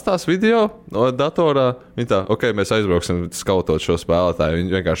 Viņi pastāsta video no datorā. Viņi tā, mēs aizbrauksim skautot šo spēlētāju.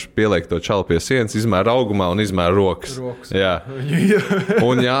 Viņi vienkārši pieliek to čalu pie sienas, izmēra augumā un izmēra rokas. Jā.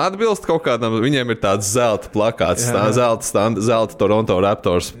 Un atbilst kaut kādam, viņiem ir tāds zelta plakāts, zelta Toronto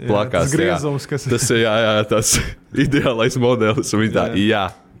Raptors plakāts. Tas griezums, kas ir. Tas ir, tas ideālais modelis. Un viņi tā,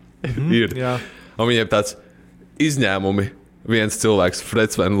 ir. Jā. Un viņiem tāds izņēmumi. Viens cilvēks,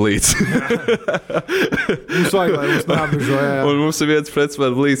 Freds Van Vliets. Mums vajag, lai mums neapbežo, Un mums ir viens Freds Van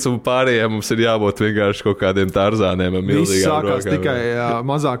Vliets, un pārējiem mums ir jābūt vienkārši kaut kādiem Tarzāniem ar milzīgām rokām. Viss sākās tikai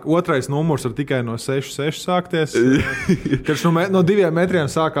mazāk. Otrais numurs var tikai no 6-6 sākties. Kad no 2 metriem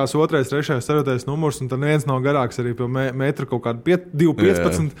sākās 2., 3., 4. numurs, un tad viens nav garāks arī pa metru kaut kādu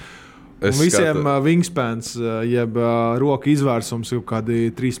 2,15. Un visiem wingspans, jeb roka izvērsums kaut kādi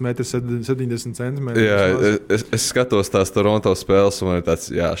 3,70 m. Jā, es skatos tās Toronto spēles, un man ir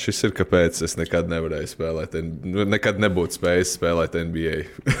tāds, jā, šis ir kāpēc es nekad nevarēju spēlēt, nekad nebūtu spējis spēlēt NBA.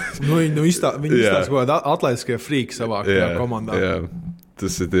 Viņi izstāsta kaut kādi atletiskie frīki savā komandā. Jā.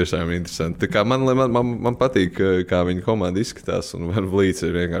 Tas ir tiešām interesanti. Tā kā man patīk, kā viņa komanda izskatās, un Van Vliets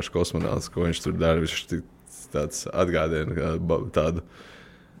ir vienkārši kosmonauts, ko viņš tur dara. Viņš tāds atgādina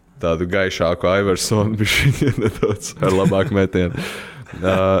tādu gaišāku Iversonu, viņš viņa nedaudz ar labāku metienu.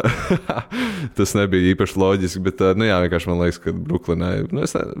 Tas nebija īpaši loģiski, bet vienkārši man liekas, ka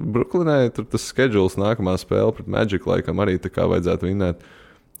Brooklynai tur tas schedules nākamā spēle pret Magic laikam arī tā kā vajadzētu vinnēt.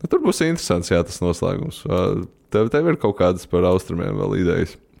 Tur būs interesants, tas noslēgums. Tev ir kaut kādas par austrumiem vēl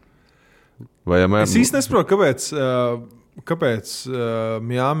idejas? Es īsti nesaprotu, kāpēc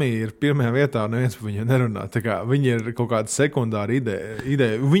Miami ir pirmajā vietā un neviens par viņu nerunā. Viņi ir kaut kāda sekundāra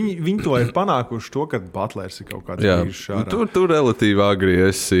ideja. Viņi to ir panākuši to, ka Butlers ir kaut kāds brīžs ārā. Tu relatīvi agri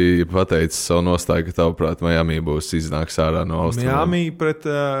esi pateicis savu nostāju, ka tavuprāt Miami būs iznāks ārā no austrumiem. Miami pret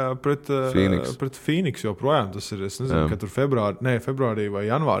Phoenix joprojām tas ir. Es nezinu, ka tur februārī vai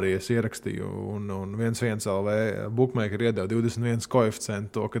janvārī es ierakstīju un 1-1 LV bookmaker iedeva 21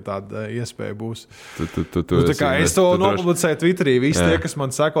 koeficientu to, ka tāda iespēja būs. Es to publicēju Twitterī. Visi tie, kas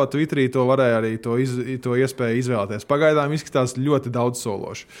man seko Twitterī, to varēja arī to iespēju izvēlēties. Pagaidām izskatās ļoti daudz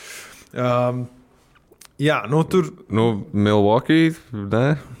sološi. Tur... Milwaukee, ne?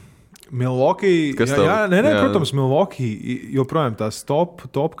 Milwaukee, protams, Milwaukee joprojām tās top,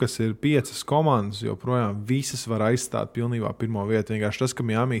 kas ir 5 komandas, joprojām visas var aizstāt pilnībā pirmo vietu. Vienkārši tas, ka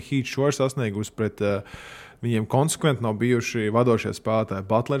Miami Heat šo ir sasniegusi pret... Viņiem konsekventi nav bijuši vadošie spēlētāji.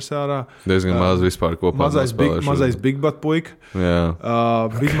 Butlers ārā. Diezgan maz vispār kopā. Mazais Big Butt puika.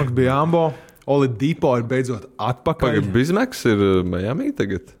 Bismaks Bjambo. Oladipo ir beidzot atpakaļ. Bismaks ir Miami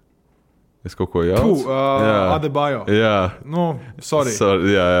tagad? Es kaut ko jaucu? Adebayo. Jā. Sorry.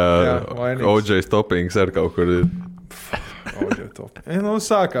 Jā. OJ Toppings ar kaut kur ir. OJ Toppings.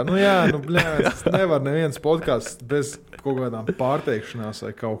 Nevar neviens podcasts bez kaut kādām pārteikšanās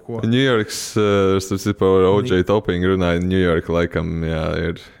vai kaut ko. New Yorks, par OJ Toppingu runāja, New York laikam,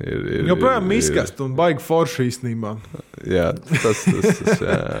 ir joprojām miskast un baigi forši īstenībā. Jā, tas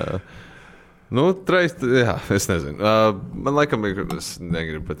jā. Es nezinu. Man laikam es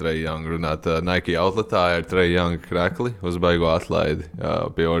negribu par Trae Young runāt. Nike outletā ir Trae Young krekli uz baigo atlaidi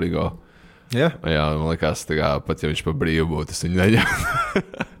pie Origo. Jā, man liekas, pat ja viņš pa brīvu būtu, es viņu neņemu.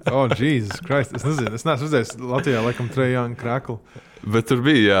 Jesus Christ. Es nezinu, es neesmu uzdevis Latvijā laikam Trae Young krekli. Bet tur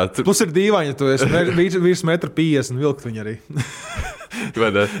bija, jā. Plus ir dīvaini, ja tu esi virs 1,50 m vilkt viņu arī. Vai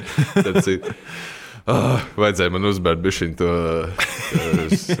ne? Vajadzēja man uzbērt bišķiņ to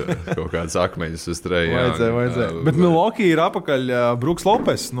kaut kādas akmeņus uz Trae Young. Vajadzēja. Bet Milwaukee ir apakaļ Brooks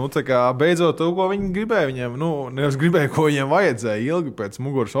Lopes. Beidzot to, ko viņi gribēja viņiem. Nevis gribēja, ko viņiem vajadzēja ilgi pēc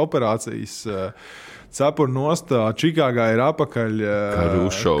muguras operācijas. Cepur nostā, Čikāgā ir apakaļ kā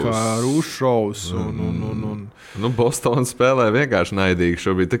Rūšovs. Boston spēlē vienkārši naidīgi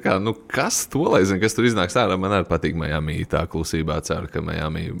šobrīd. Kas to lai zina, kas tur iznāks ārā? Man arī patīk Miami. Tā klusībā ceru, ka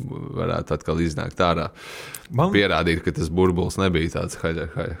Miami varētu atkal iznākt ārā. Pierādīt, ka tas burbulis nebija tāds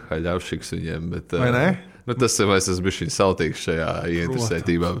haļavšiks viņiem. Bet, vai ne? Tas ir es bišķiņ saltīgs šajā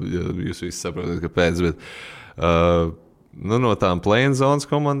ieinteresētībā. Jūs visi saprotat, kāpēc. Bet, no tām play-in zonas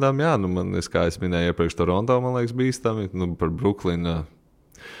komandām, kā es minēju iepriekš, Toronto, man liekas, bīstami. Par Brooklynu.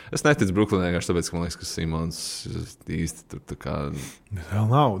 Es neticu Brooklynai, tāpēc, ka man liekas, ka Simons īsti tur tā kā... Vēl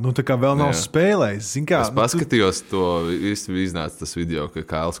nav. Vēl nav spēlējis. Es paskatījos to, iznāca tas video, ka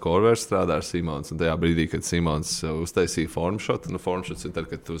Kails Korvers strādā ar Simons, un tajā brīdī, kad Simons uztaisīja formšotu, formšots ir tad,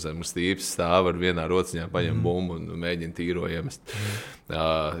 kad tu zem stīpes stāv ar vienā rociņā, paņem bumbu un mēģina tīro iemest.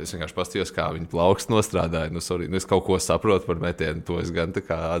 Es vienkārši paskatījos, kā viņi plaukst nostrādāja. Es kaut ko saprotu par metienu, to es gan tā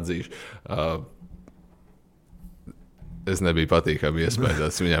kā atzīšu. Es nebiju patīkami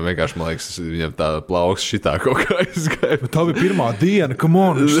iespējams. Viņam vienkārši, man liekas, viņam tā plauks šitā kaut kā izgāja. Bet tā bija pirmā diena,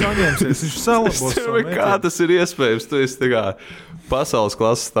 viņš saņemsies, viņš salabos. Kā tas ir iespējams? Tu esi tā kā pasaules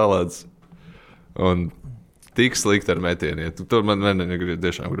klases talants. Un tik slikti ar metieniem. Tur man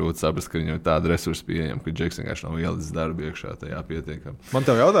tiešām grūti saprast, ka viņam ir tāda resursa pieejama, ka Džeks vienkārši nav ielicis darbu iekšā tajā pietiekami. Man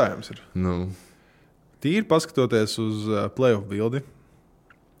tev jautājums ir. Tīri paskatoties uz playoff bildi,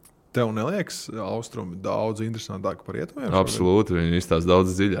 tev neliekas austrumi daudz interesantāk par rietumiem? Absolūti, viņi izstāsta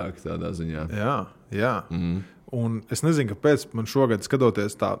daudz dziļāk tādā ziņā. Jā. Un es nezinu, kāpēc man šogad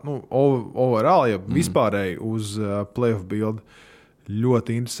skatoties tā, overall, ja vispārēji uz playoff bildi,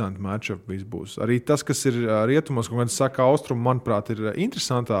 Ļoti interesanti matchup būs. Arī tas, kas ir rietumos, ko man saka, austrumu, manuprāt, ir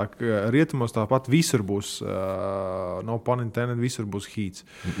interesantāk. Rietumos tāpat visur būs, no pun intended, visur būs heats.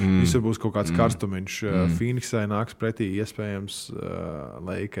 Visur būs kaut kāds karstumiņš. Phoenixai nāks pretī iespējams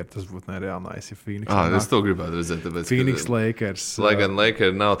Lakers. Tas būtu nereāli nice, ja Phoenixai Es to gribētu redzēt. Tāpēc, Phoenix Lakers. Lai gan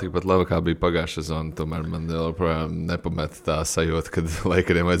Lakers nav tikpat labi, kā bija pagājušā sezona, tomēr man joprojām nepamet tā sajūta, kad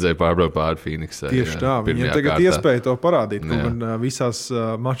Lakeriem vajadzēja pārbraukt pāri Phoenixai. Tieši tā. Viņiem tagad iespēja to parādīt. Visās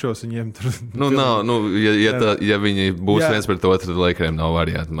mačos viņiem tur ja viņi būs viens pret otru, tad Lakeriem nav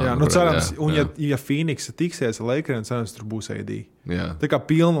variantu. Cerams, ja Phoenix tiksies ar Lakeriem, cerams, tur būs AD. Jā. Tā kā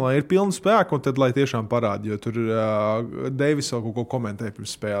lai ir pilna spēka, un tad, lai tiešām parāda, jo tur Deivis vēl kaut ko komentēja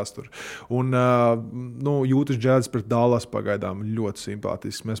pirms spējās tur. Un Utah Jazz pret Dallas pagaidām ļoti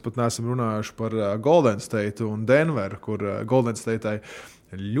simpātiski. Mēs pat neesam runājuši par Golden State un Denveru, kur Golden State'ai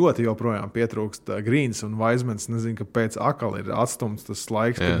ļoti joprojām pietrūkst Greens un Weizmans. Nezinu, kāpēc akal ir atstumts tas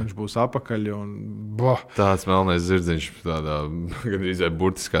laiks, kad viņš būs apakaļ. Tāds melnais zirdziņš tādā gandrīz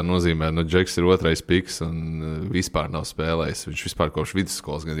burtiskā nozīmē. Džeks ir otrais piks un vispār nav spēlējis. Viņš vispār kopš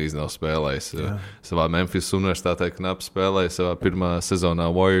vidusskolas gandrīz nav spēlējis. Savā Memphis universitātē knapi spēlēja, savā pirmā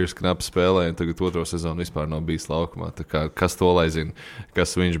sezonā Warriors knapi spēlēja, un tagad otro sezonu vispār nav bijis laukumā. Tā kā, kas to lai zina,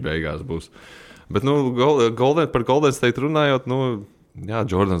 kas viņš beigās būs. Bet par Golden State runājot,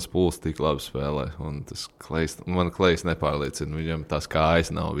 Jordans Pools tik labi spēlē, un tas Klejs nepārliecina. Viņam tās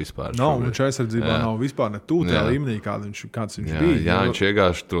kājas nav vispār. Viņš aizsardzībā nav vispār ne tūtajā līmenī, kāds viņš bija. Jā, viņš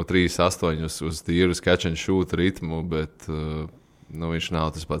iegāž to 3-8 uz tīru catch and shoot ritmu, bet viņš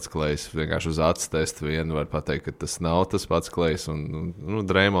nav tas pats Klejs. Vienkārši uz acu testu vienu var pateikt, ka tas nav tas pats Klejs. Un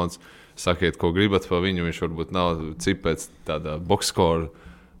Dreymonds, sakiet, ko gribat par viņu, viņš varbūt nav cipēc tādā boxscore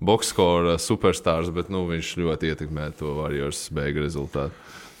superstārs, bet viņš ļoti ietekmē to Warriors beigu rezultātu.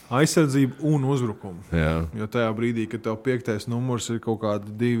 Aizsardzību un uzbrukumu. Jā. Jo tajā brīdī, kad tev 5. numurs ir kaut kāda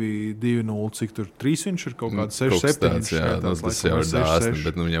 2-0, cik tur 3 viņš ir kaut kāda 6-7. Tas jau ir dāsni,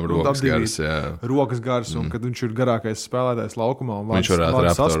 bet viņam rokas garas. Rokas garas, un kad viņš ir garākais spēlētājs laukumā. Viņš varētu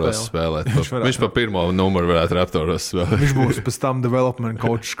Raptoros spēlēt. Viņš pa pirmo numuru varētu Raptoros spēlēt. Viņš būs pēc tam development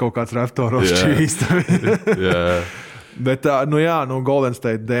coach kaut kāds Raptoros čīst. Jā. Bet, Golden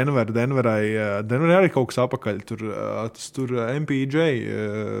State, Denverai arī kaut kas apakaļ. Tur MPJ.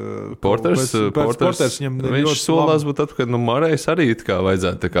 Porters viņš solās būt atpakaļ. Marais arī it kā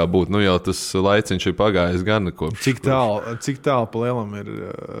vajadzētu tā kā būt. Jau tas laiciņš ir pagājis gan kopš. Cik tālu pa lielam ir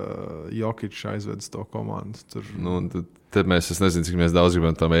Jokic aizvedis to komandu? Tur. Tad es nezinu, cik mēs daudz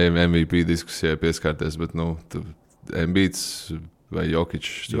gribam tam MVP diskusijai pieskārties, bet Embiids vai Jokic.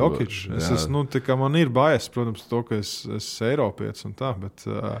 Man ir baies, protams, to, ka es esmu Eiropietis un tā, bet...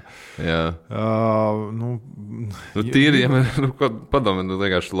 tīri, padomā,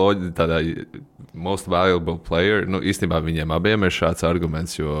 vienkārši loģiski tādā most valuable player. Īstenībā viņiem abiem ir šāds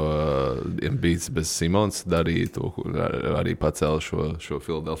arguments, jo Embiids bez Simons darīja to, kur arī pacēla šo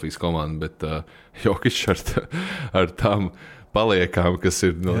Philadelphijas komandu, bet Jokic ar tām paliekām, kas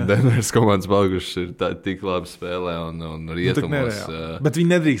ir no Denveras komandas palikušas, ir tik labi spēlē un rietumos. Bet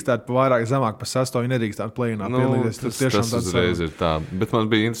viņi nedrīkst tādu vairāk zemāk par 6. Viņi nedrīkst tādu play-inā pielīdēs. Tas uzreiz ir tā. Bet man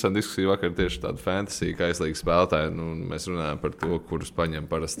bija interesanti diskusija vakar tieši tāda fantasy, kā aizlīga spēlētāji. Mēs runājam par to, kurus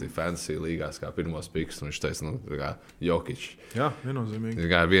paņem parasti fantasy līgās kā pirmos piks. Viņš teica, Jokic. Jā, viennozīmīgi.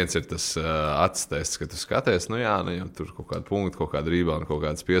 Viens ir tas atstests, ka tu skaties, jau tur kaut kāda punkta, kaut kāda rebound, kaut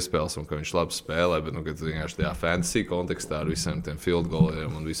kādas piespēles un ka viņš labi spēlē, bet kad vienkārši tajā fantasy kontekstā ar visiem tiem field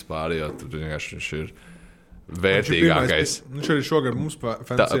goaliem un vispār, tur vienkārši viņš ir vērtīgākais. Viņš arī šogad mums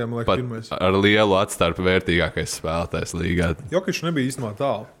fantasijām liek pirmais. Ar lielu atstarpi vērtīgākais spēlētājs līgā. Jokic nebija īstenībā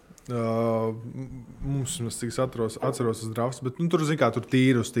tālu. Mums, cik atceros uz drafts, bet tur, zin kā, tur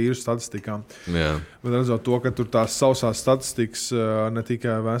tīru statistikām. Jā. Bet redzot to, ka tur tās sausās statistikas ne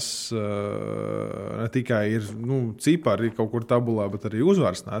tikai ir cipari kaut kur tabulā, bet arī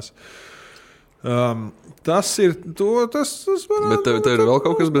uzvars nes. Tas ir tas bet tev ir vēl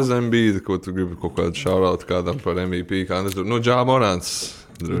kaut kas bez Embiida, ko tu gribi kaut kādu šaurāt kādam par MVP kandidātu. Ja Morants.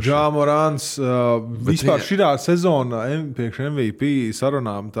 Ja Morants vispār šī sezona priekš MVP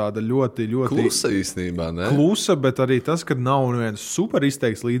sarunām tāda ļoti klusa īstenībā, ne? Klusa, bet arī tas, ka nav neviens super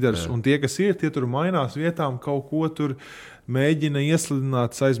izteikts līderis, un tie, kas ir, tie tur mainās vietām, kaut ko tur mēģina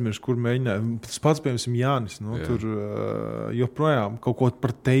ieslidināt, aizmirst, kur mēģina. Tas pats, piemēram, Jānis. Tur joprojām kaut ko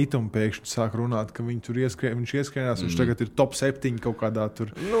par Teitumu pēkšņi sāk runāt, ka viņš ieskrienās, viņš tagad ir top 7 kaut kādā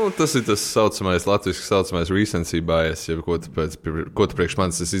tur. Tas ir tas saucamais, latviski saucamais recency bias, ko tu priekš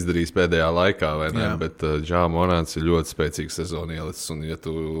manis esi izdarījis pēdējā laikā, vai ne? Jā. Bet Ja Morants ir ļoti spēcīgs sezonu ielicis, un ja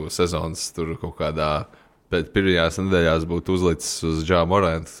tu sezonas tur kaut kādā pēc pirmajās nedēļās būtu uzlicis uz Ja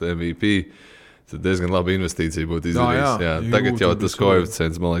Morantu MVP, Tad diezgan laba investīcija būtu izdarījusi. Jā. Tagad jau tas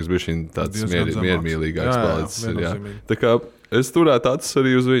koeficients, man liekas, bija šī tāds miermīlīgāks palicis. Tā kā es turētu acis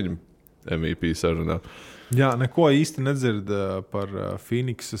arī uz viņu MVP sarunā. Jā, neko īsti nedzird par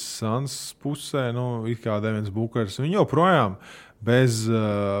Phoenixas Suns pusē. It kā Devins Bookers. Viņi joprojām bez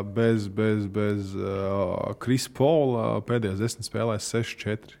Chris Paula pēdējās 10 spēlēs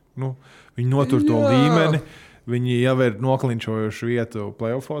 6-4. Viņi notur to līmeni. Viņi jau ir noklinčojuši vietu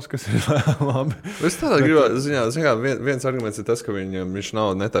playoffos, kas ir labi. Es tādā gribētu, viens arguments ir tas, ka viņš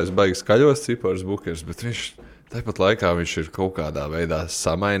nav netais baigi skaļos ciparus Bookers, bet tāpat laikā viņš ir kaut kādā veidā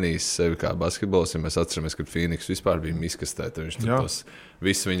samainījis sevi kā basketbols. Ja mēs atceramies, kad Phoenix vispār bija miskastē, tad viņš tos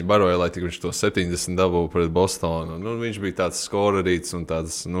visu viņu baroja, lai tik viņš to 70 dabūja pret Bostonu. Viņš bija tāds skorerīts un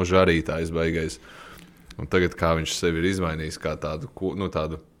tāds žarītājs baigais. Un tagad, kā viņš sevi ir izmainījis kā tādu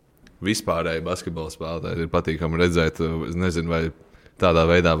vispārēju basketbola spēlētāju, ir patīkami redzēt. Es nezinu, vai tādā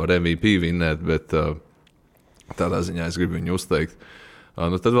veidā var MVP vinnēt, bet tādā ziņā es gribu viņu uzteikt.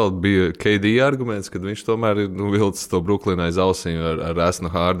 Tad vēl bija KD arguments, kad viņš tomēr ir vilcis to Brooklynu aiz ausīm ar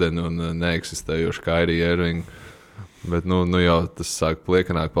Rasnu Hardenu un neeksistējošu Kairiju Irvingu. Bet jau tas sāk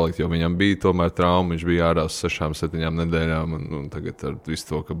pliekanāk palikt, jo viņam bija tomēr trauma. Viņš bija ārā uz 6-7 nedēļām, un tagad ar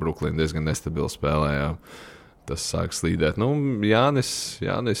visu to, ka Brooklyn diezgan nestabili spēlējām. Tas sāk slīdēt. Jānis,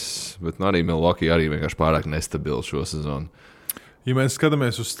 bet arī Milwaukee arī vienkārši pārāk nestabili šo sezonu. Ja mēs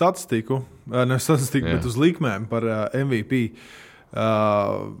skatāmies uz statistiku, bet uz likmēm par MVP,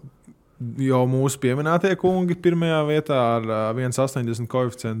 jau mūsu pieminētie kungi pirmajā vietā ar 1,80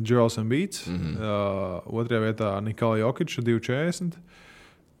 koeficientu Joels Embiids, otrajā vietā Nikola Jokic 2,40.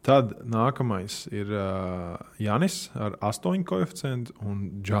 Tad nākamais ir Janis ar 8 koeficientu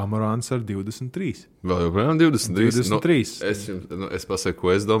un Ja Morants ar 23. Vēl joprojām 23. 23. Es pasaku, ko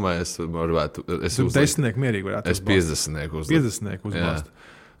es domāju. Es desmitnieku mierīgi varētu uzlikt. Es 50 uzlikt. 50 uzlikt.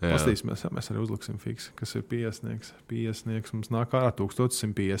 Pastīsimies, mēs arī uzliksim fiksi, kas ir 50. 50 mums nāk ārā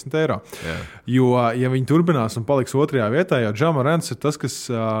 1150 eiro. Jā. Jo, ja viņi turpinās un paliks otrajā vietā, jo Ja Morants ir tas, kas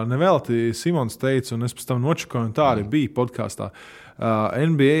nevelti Simons teica, un es pēc tam nočakoju, un tā arī bija podkāstā.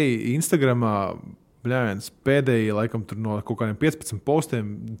 NBA Instagramā pēdējie, laikam, no kaut kādiem 15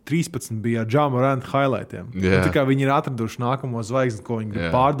 postiem, 13 bija ar Ja Morant highlightiem. Viņi ir atraduši nākamo zvaigzni, ko viņi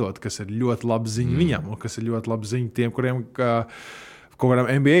grib pārdot, kas ir ļoti laba ziņa viņam, un kas ir ļoti laba ziņa tiem, kuriem kaut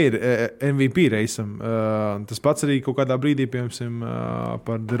kādam NBA ir MVP reisam. Tas pats arī kaut kādā brīdī, piemēram,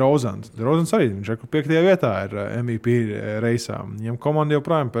 par DeRozanu. DeRozans arī viņš ir 5. vietā ir MVP reisā. Viņam komanda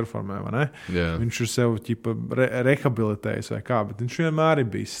joprojām performē, vai ne? Yeah. Viņš ir sev rehabilitējis vai kā, bet viņš vienmēr ir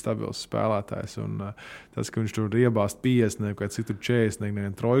bijis stabils spēlētājs. Un tas, ka viņš tur iebāzt 50, vai citur 40,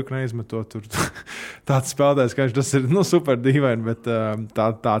 nevienu trojku neizmetot, tur tāds spēlētājs, ka viņš tas ir super dīvaini, bet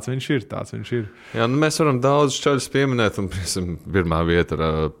tāds viņš ir. Jā, mēs varam daudz šķaļus pieminēt, un, piemēram, pirmā vieta ir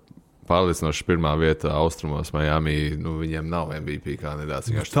pārliecinoši pirmā vieta Austrumos, Miami. Viņiem nav MVP kandidāts.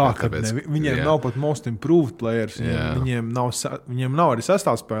 Viņiem nav pat most improved players. Viņiem nav arī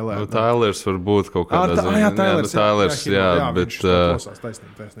sastāv spēlē. Tylers var būt kaut kādā ziņā. Tylers,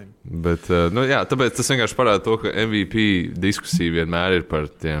 bet tāpēc tas vienkārši parāda to, ka MVP diskusija vienmēr ir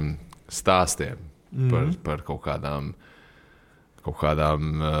par tiem stāstiem, par kaut kādām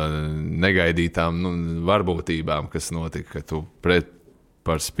negaidītām varbūtībām, kas notika, ka tu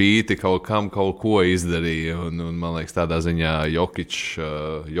par spīti kaut ko izdarīja. Un, man liekas, tādā ziņā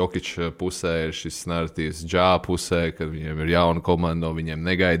Jokic pusē ir šis narratīvs, Ja pusē, ka viņiem ir jauna komanda, viņiem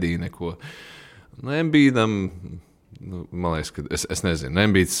negaidīja neko. Embiidam, man liekas, ka es nezinu,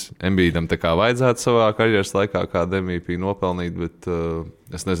 Embiidam tā kā vajadzētu savā karjeras laikā kādu MVP nopelnīt, bet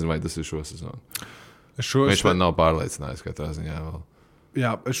es nezinu, vai tas ir šo sezonu. Viņš man nav pārliecinājis katrā ziņā vēl.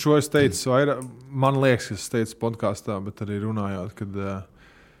 Jā, šo es teicu, man liekas, ka es teicu podkāstā, bet arī runājot, kad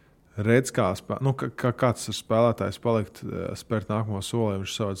redz, kāds ir spēlētājs palikt, spērt nākamo soli,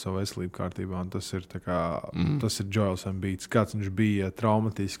 viņš savāc savu veselību kārtībā, un tas ir Joels Embiids. Kāds viņš bija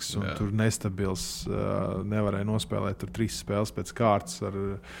traumatisks un tur nestabils, nevarēja nospēlēt tur 3 spēles pēc kārtas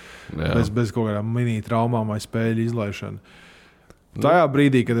bez kaut kādām mini traumām vai spēļu izlaišanu. Tajā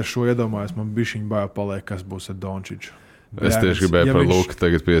brīdī, kad es šo iedomājos, man bišķiņ bail paliek, kas būs ar Dončiču. Es tieši gribēju par Luku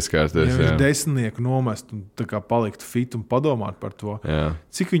tagad pieskārties. Ja viņš desmitnieku nomest un palikt fit un padomāt par to,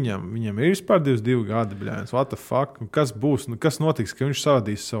 cik viņam ir vispār 22 gadi, bļēns, what the fuck, kas būs, kas notiks, ka viņš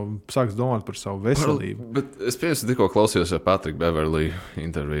sāks domāt par savu veselību. Bet es tikko klausījos ar Patriku Beverly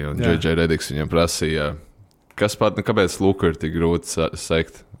interviju, un J.J. Rediks viņam prasīja, kāpēc Luku ir tik grūti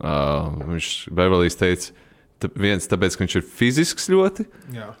sekt. Beverlīs teica, tāpēc, ka viņš ir fizisks ļoti.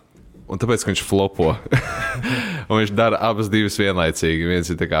 Jā. Un tāpēc, ka viņš flopo. Un viņš dara abas divas vienlaicīgi. Viens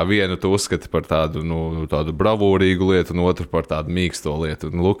ir vienu tu uzskati par tādu, tādu bravūrīgu lietu, un otru par tādu mīksto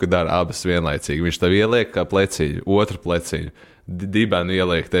lietu. Un Luka dara abas vienlaicīgi. Viņš tev ieliek kā pleciņu, otru pleciņu, dibenu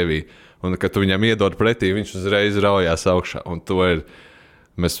ieliek tevī. Un, kad tu viņam iedod pretī, viņš uzreiz raujās augšā. Un to ir,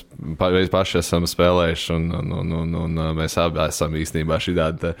 mēs paši esam spēlējuši, un mēs abi esam īstenībā šī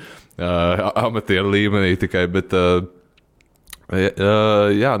tāda amatieru līmenī tikai, bet...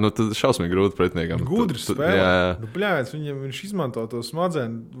 Jā, tad šausmīgi grūti pretiniekam. Gudrs spēlē. Viņš izmanto to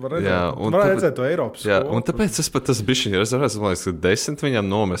smadzenes. Var redzēt to Eiropas skolu. Un tāpēc es pat tas bišķiņi rezervēs, man liekas, ka 10 viņam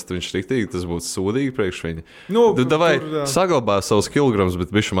nomest, viņš riktīgi, tas būtu sūdīgi priekš viņa. Davai saglabā savus kilogramus,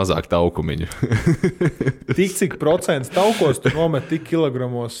 bet bišķi mazāk taukumiņu. Tik cik procents taukos tu nomet, tik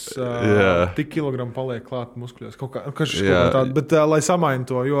kilogramos, tik kilogramu paliek klāt muskuļos. Bet lai samaina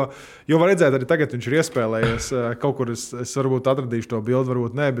to, jo var redzēt, arī tagad viņš ir iespēlējies kaut kur, es varbūt atradīšu to bildi,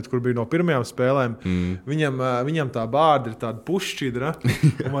 varbūt ne, bet kur bija no pirmajām spēlēm. Viņam tā bārda ir tāda pušķidra,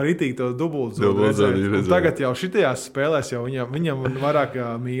 un var itīgi to dubultzodu redzēt. Tagad jau šitajās spēlēs jau viņam vairāk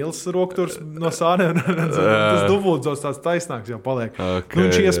mīls rokturs no sāniem, tas dubultzods tāds taisnāks jau paliek. Okay,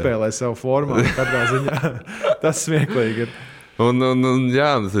 viņš iespēlē sev formā katrā ziņā. Tas smieklīgi ir.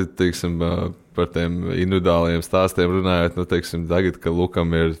 Teiksim, par tiem individuāliem stāstiem runājot, teiksim, tagad, ka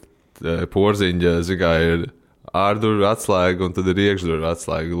Lukam ir porziņa, zigā ir ārdurvju atslēga, un tad ir iekšdurvju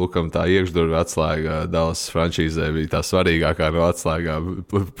atslēga. Lukam tā iekšdurvju atslēga Dallas frančīzē bija tā svarīgākā no atslēgām.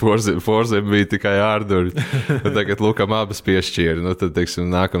 Porzim bija tikai ārdurvju. Tagad Lukam abas piešķīra. Tad, teiksim,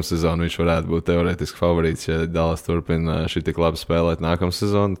 nākamā sezona viņš varētu būt teorētiski favorīts, ja Dallas turpina šī tik labi spēlēt nākamā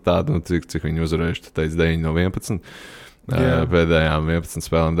sezona. Tādu, cik viņi uzvarējuši, tu teici 9 no 11. Pēdējām 11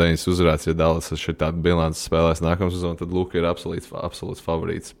 spēlēm 9 uzvarēts, ja Dallas šī tāda bilants spēlēs nākamā sezona, tad Luka ir absolūts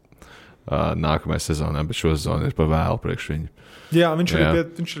favorīts. Nākamajā sezonā, bet šo sezonu ir pa vēlu priekš viņu. Jā, viņš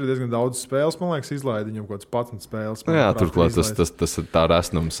ir diezgan daudz spēles, man liekas, izlaida viņam kaut kāds 11 spēles. Turklāt tas tā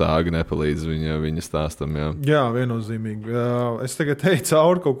resnuma sāga nepalīdz viņa stāstam. Jā, viennozīmīgi. Es tagad teicu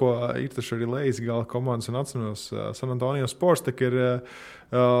cauri kaut ko, ir taču arī Lejas gala komandas un atceros San Antonio Sports, tā ir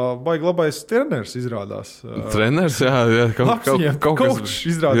baigi labais treneris izrādās. Treneris, jā. Kaut kas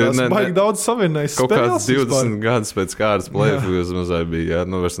izrādās. Baigi daudz savienējis spēles. Kaut kāds 20 gadus pēc kārtas play-offs mazai bija,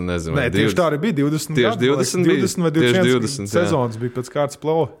 vairs nezinu. Nē, tieši tā arī bija 20 gadu. 20 vai 21 sezonas bija pēc kārtas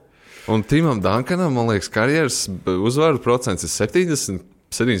play-offs. Un Timam Duncanam, man liekas, karjeras uzvaru procents ir 75%.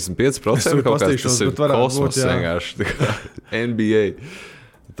 Kaut kāds tas ir kosmos vienkārši. NBA.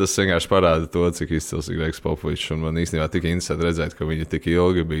 Tas vienkārši parāda to, cik izcils ir Greigs Popovičs. Man īstenībā tik interesanti redzēt, ka viņi tik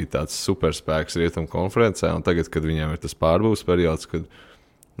ilgi bija tāds superspēks Rietumu konferencē, un tagad, kad viņiem ir tas pārbūves periods, kad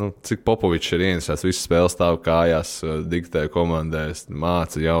cik Popovičs ir ieinteresēts, visas spēles stāv kājās, diktē komandē,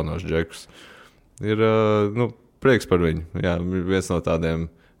 māca jaunos džekus. Ir prieks par viņu. Jā, viens no tādiem,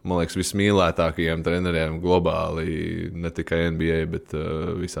 man liekas, vismīlētākajiem treneriem globāli, ne tikai NBA, bet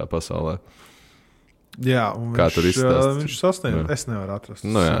visā pasaulē. Jā, un viņš sasniedz. Es nevaru atrast.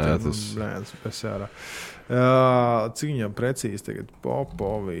 Tas jārā. Cik viņam precīzi tagad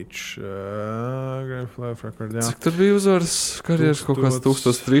Popovičs, cik tur bija uzvaras karjeras? Kaut kāds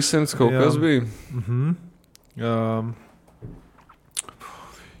 1300 kaut kas bija?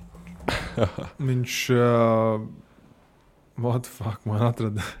 Viņš what the fuck man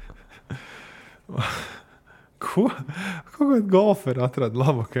atrada ko? Kaut kādu golferu atrada.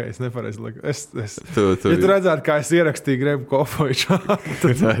 Labi, ok, es nepareizi liku. Ja tu redzētu, kā es ierakstīju Greigu Popoviču,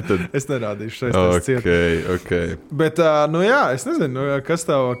 tad es nerādīšu šeit. Okay. Bet, es nezinu, kas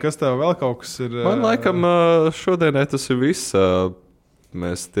tev vēl kaut kas ir. Man laikam šodienai tas ir viss.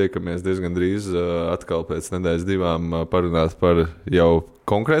 Mēs tiekamies diezgan drīz atkal pēc nedēļas divām parunāt par jau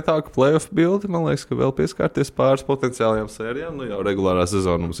konkrētāku playoff bildi. Man liekas, ka vēl pieskārties pāris potenciālajām sērijām. Jau regulārā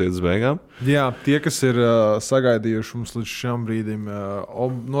sezona mums iet uz beigām. Jā, tie, kas ir sagaidījuši mums līdz šim brīdim,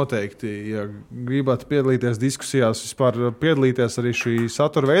 noteikti, ja gribat piedalīties diskusijās, vispār piedalīties arī šī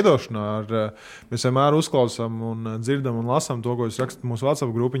satura veidošanā. Mēs vienmēr uzklausām un dzirdam un lasām to, ko jūs rakstat mūsu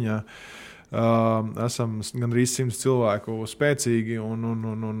WhatsApp grupiņā. Esam gandrīz 100 cilvēku spēcīgi un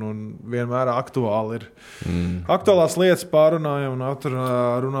vienmēr aktuāli ir. Aktuālās lietas pārunājam un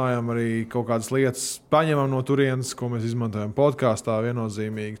runājam arī kaut kādas lietas, paņemam no turienes, ko mēs izmantojam podkāstā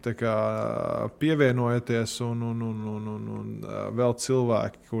viennozīmīgi. Tā kā pievienojieties un vēl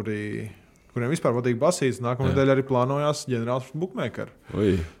cilvēki, kuriem vispār patīk basīts, nākamā nedēļa arī plānojās ģenerāls bookmaker.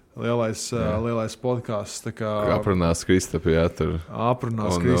 Lielais podkāsts. Aprunās Kristapu, jā, tur.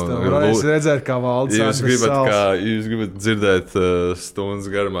 Aprunās Kristapu. Varēs redzēt, kā valdes jūs gribat dzirdēt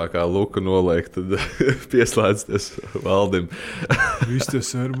stundas garumā, kā Luku noliek, tad pieslēdzties valdim. Visi tie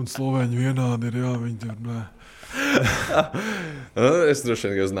serbi un slovēņi vienādi ir, jā, viņi tur, nē. Es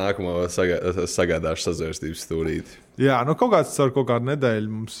droši vien uz nākamo sagādāšu sazvērstības stūrīti. Jā, nu kaut kādu nedēļu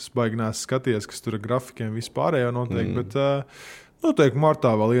mums baiginās skaties, kas tur ar grafikiem vispārējo notiek, bet noteikti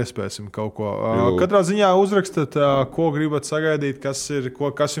martā vēl iespēsim kaut ko. Katrā ziņā uzrakstat, ko gribat sagaidīt, kas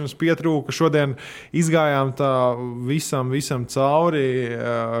jums pietrūka. Šodien izgājām tā visam cauri,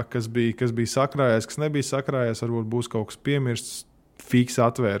 kas bija sakrājies, kas nebija sakrājies. Varbūt būs kaut kas piemirsts, fiks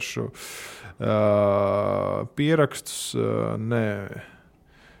atvēršu pierakstus. Nē.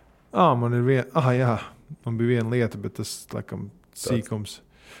 Man bija viena lieta, bet tas, laikam, sīkums.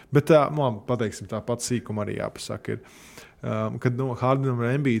 Bet pateiksim, tā pats sīkuma arī jāpasaka ir. Kad Hardenam un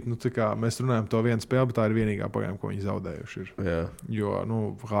Embiidam, mēs runājam to vienu spēli, bet tā ir vienīgā pagaidām, ko viņi zaudējuši. Jā. Jo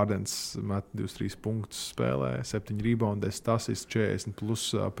Hardens met 23 punktus spēlē, 7 rebound, 10 assists, 40 plus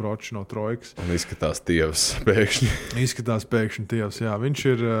proči no trojkas. Un izskatās tievs pēkšņi. Izskatās pēkšņi tievs, jā. Viņš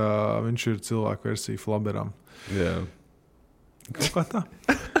ir cilvēku versija Flaberam. Jā.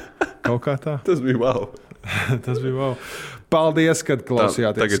 Kaut kā tā. Tas bija wow. Tas bija wow. Paldies, kad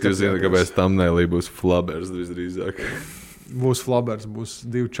klausījāties. Tagad jūs zināt, kāpēc thumbnailī būs Flabers visdrīzāk. Būs Flabers, būs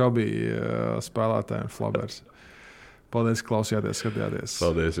 2 čabi spēlētāji un Flabers. Paldies, ka klausījāties, skatījāties.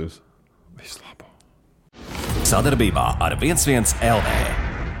 Paldies jums. Visu labu. Sadarbībā ar 11 LV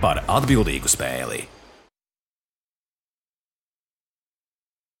par atbildīgu spēli.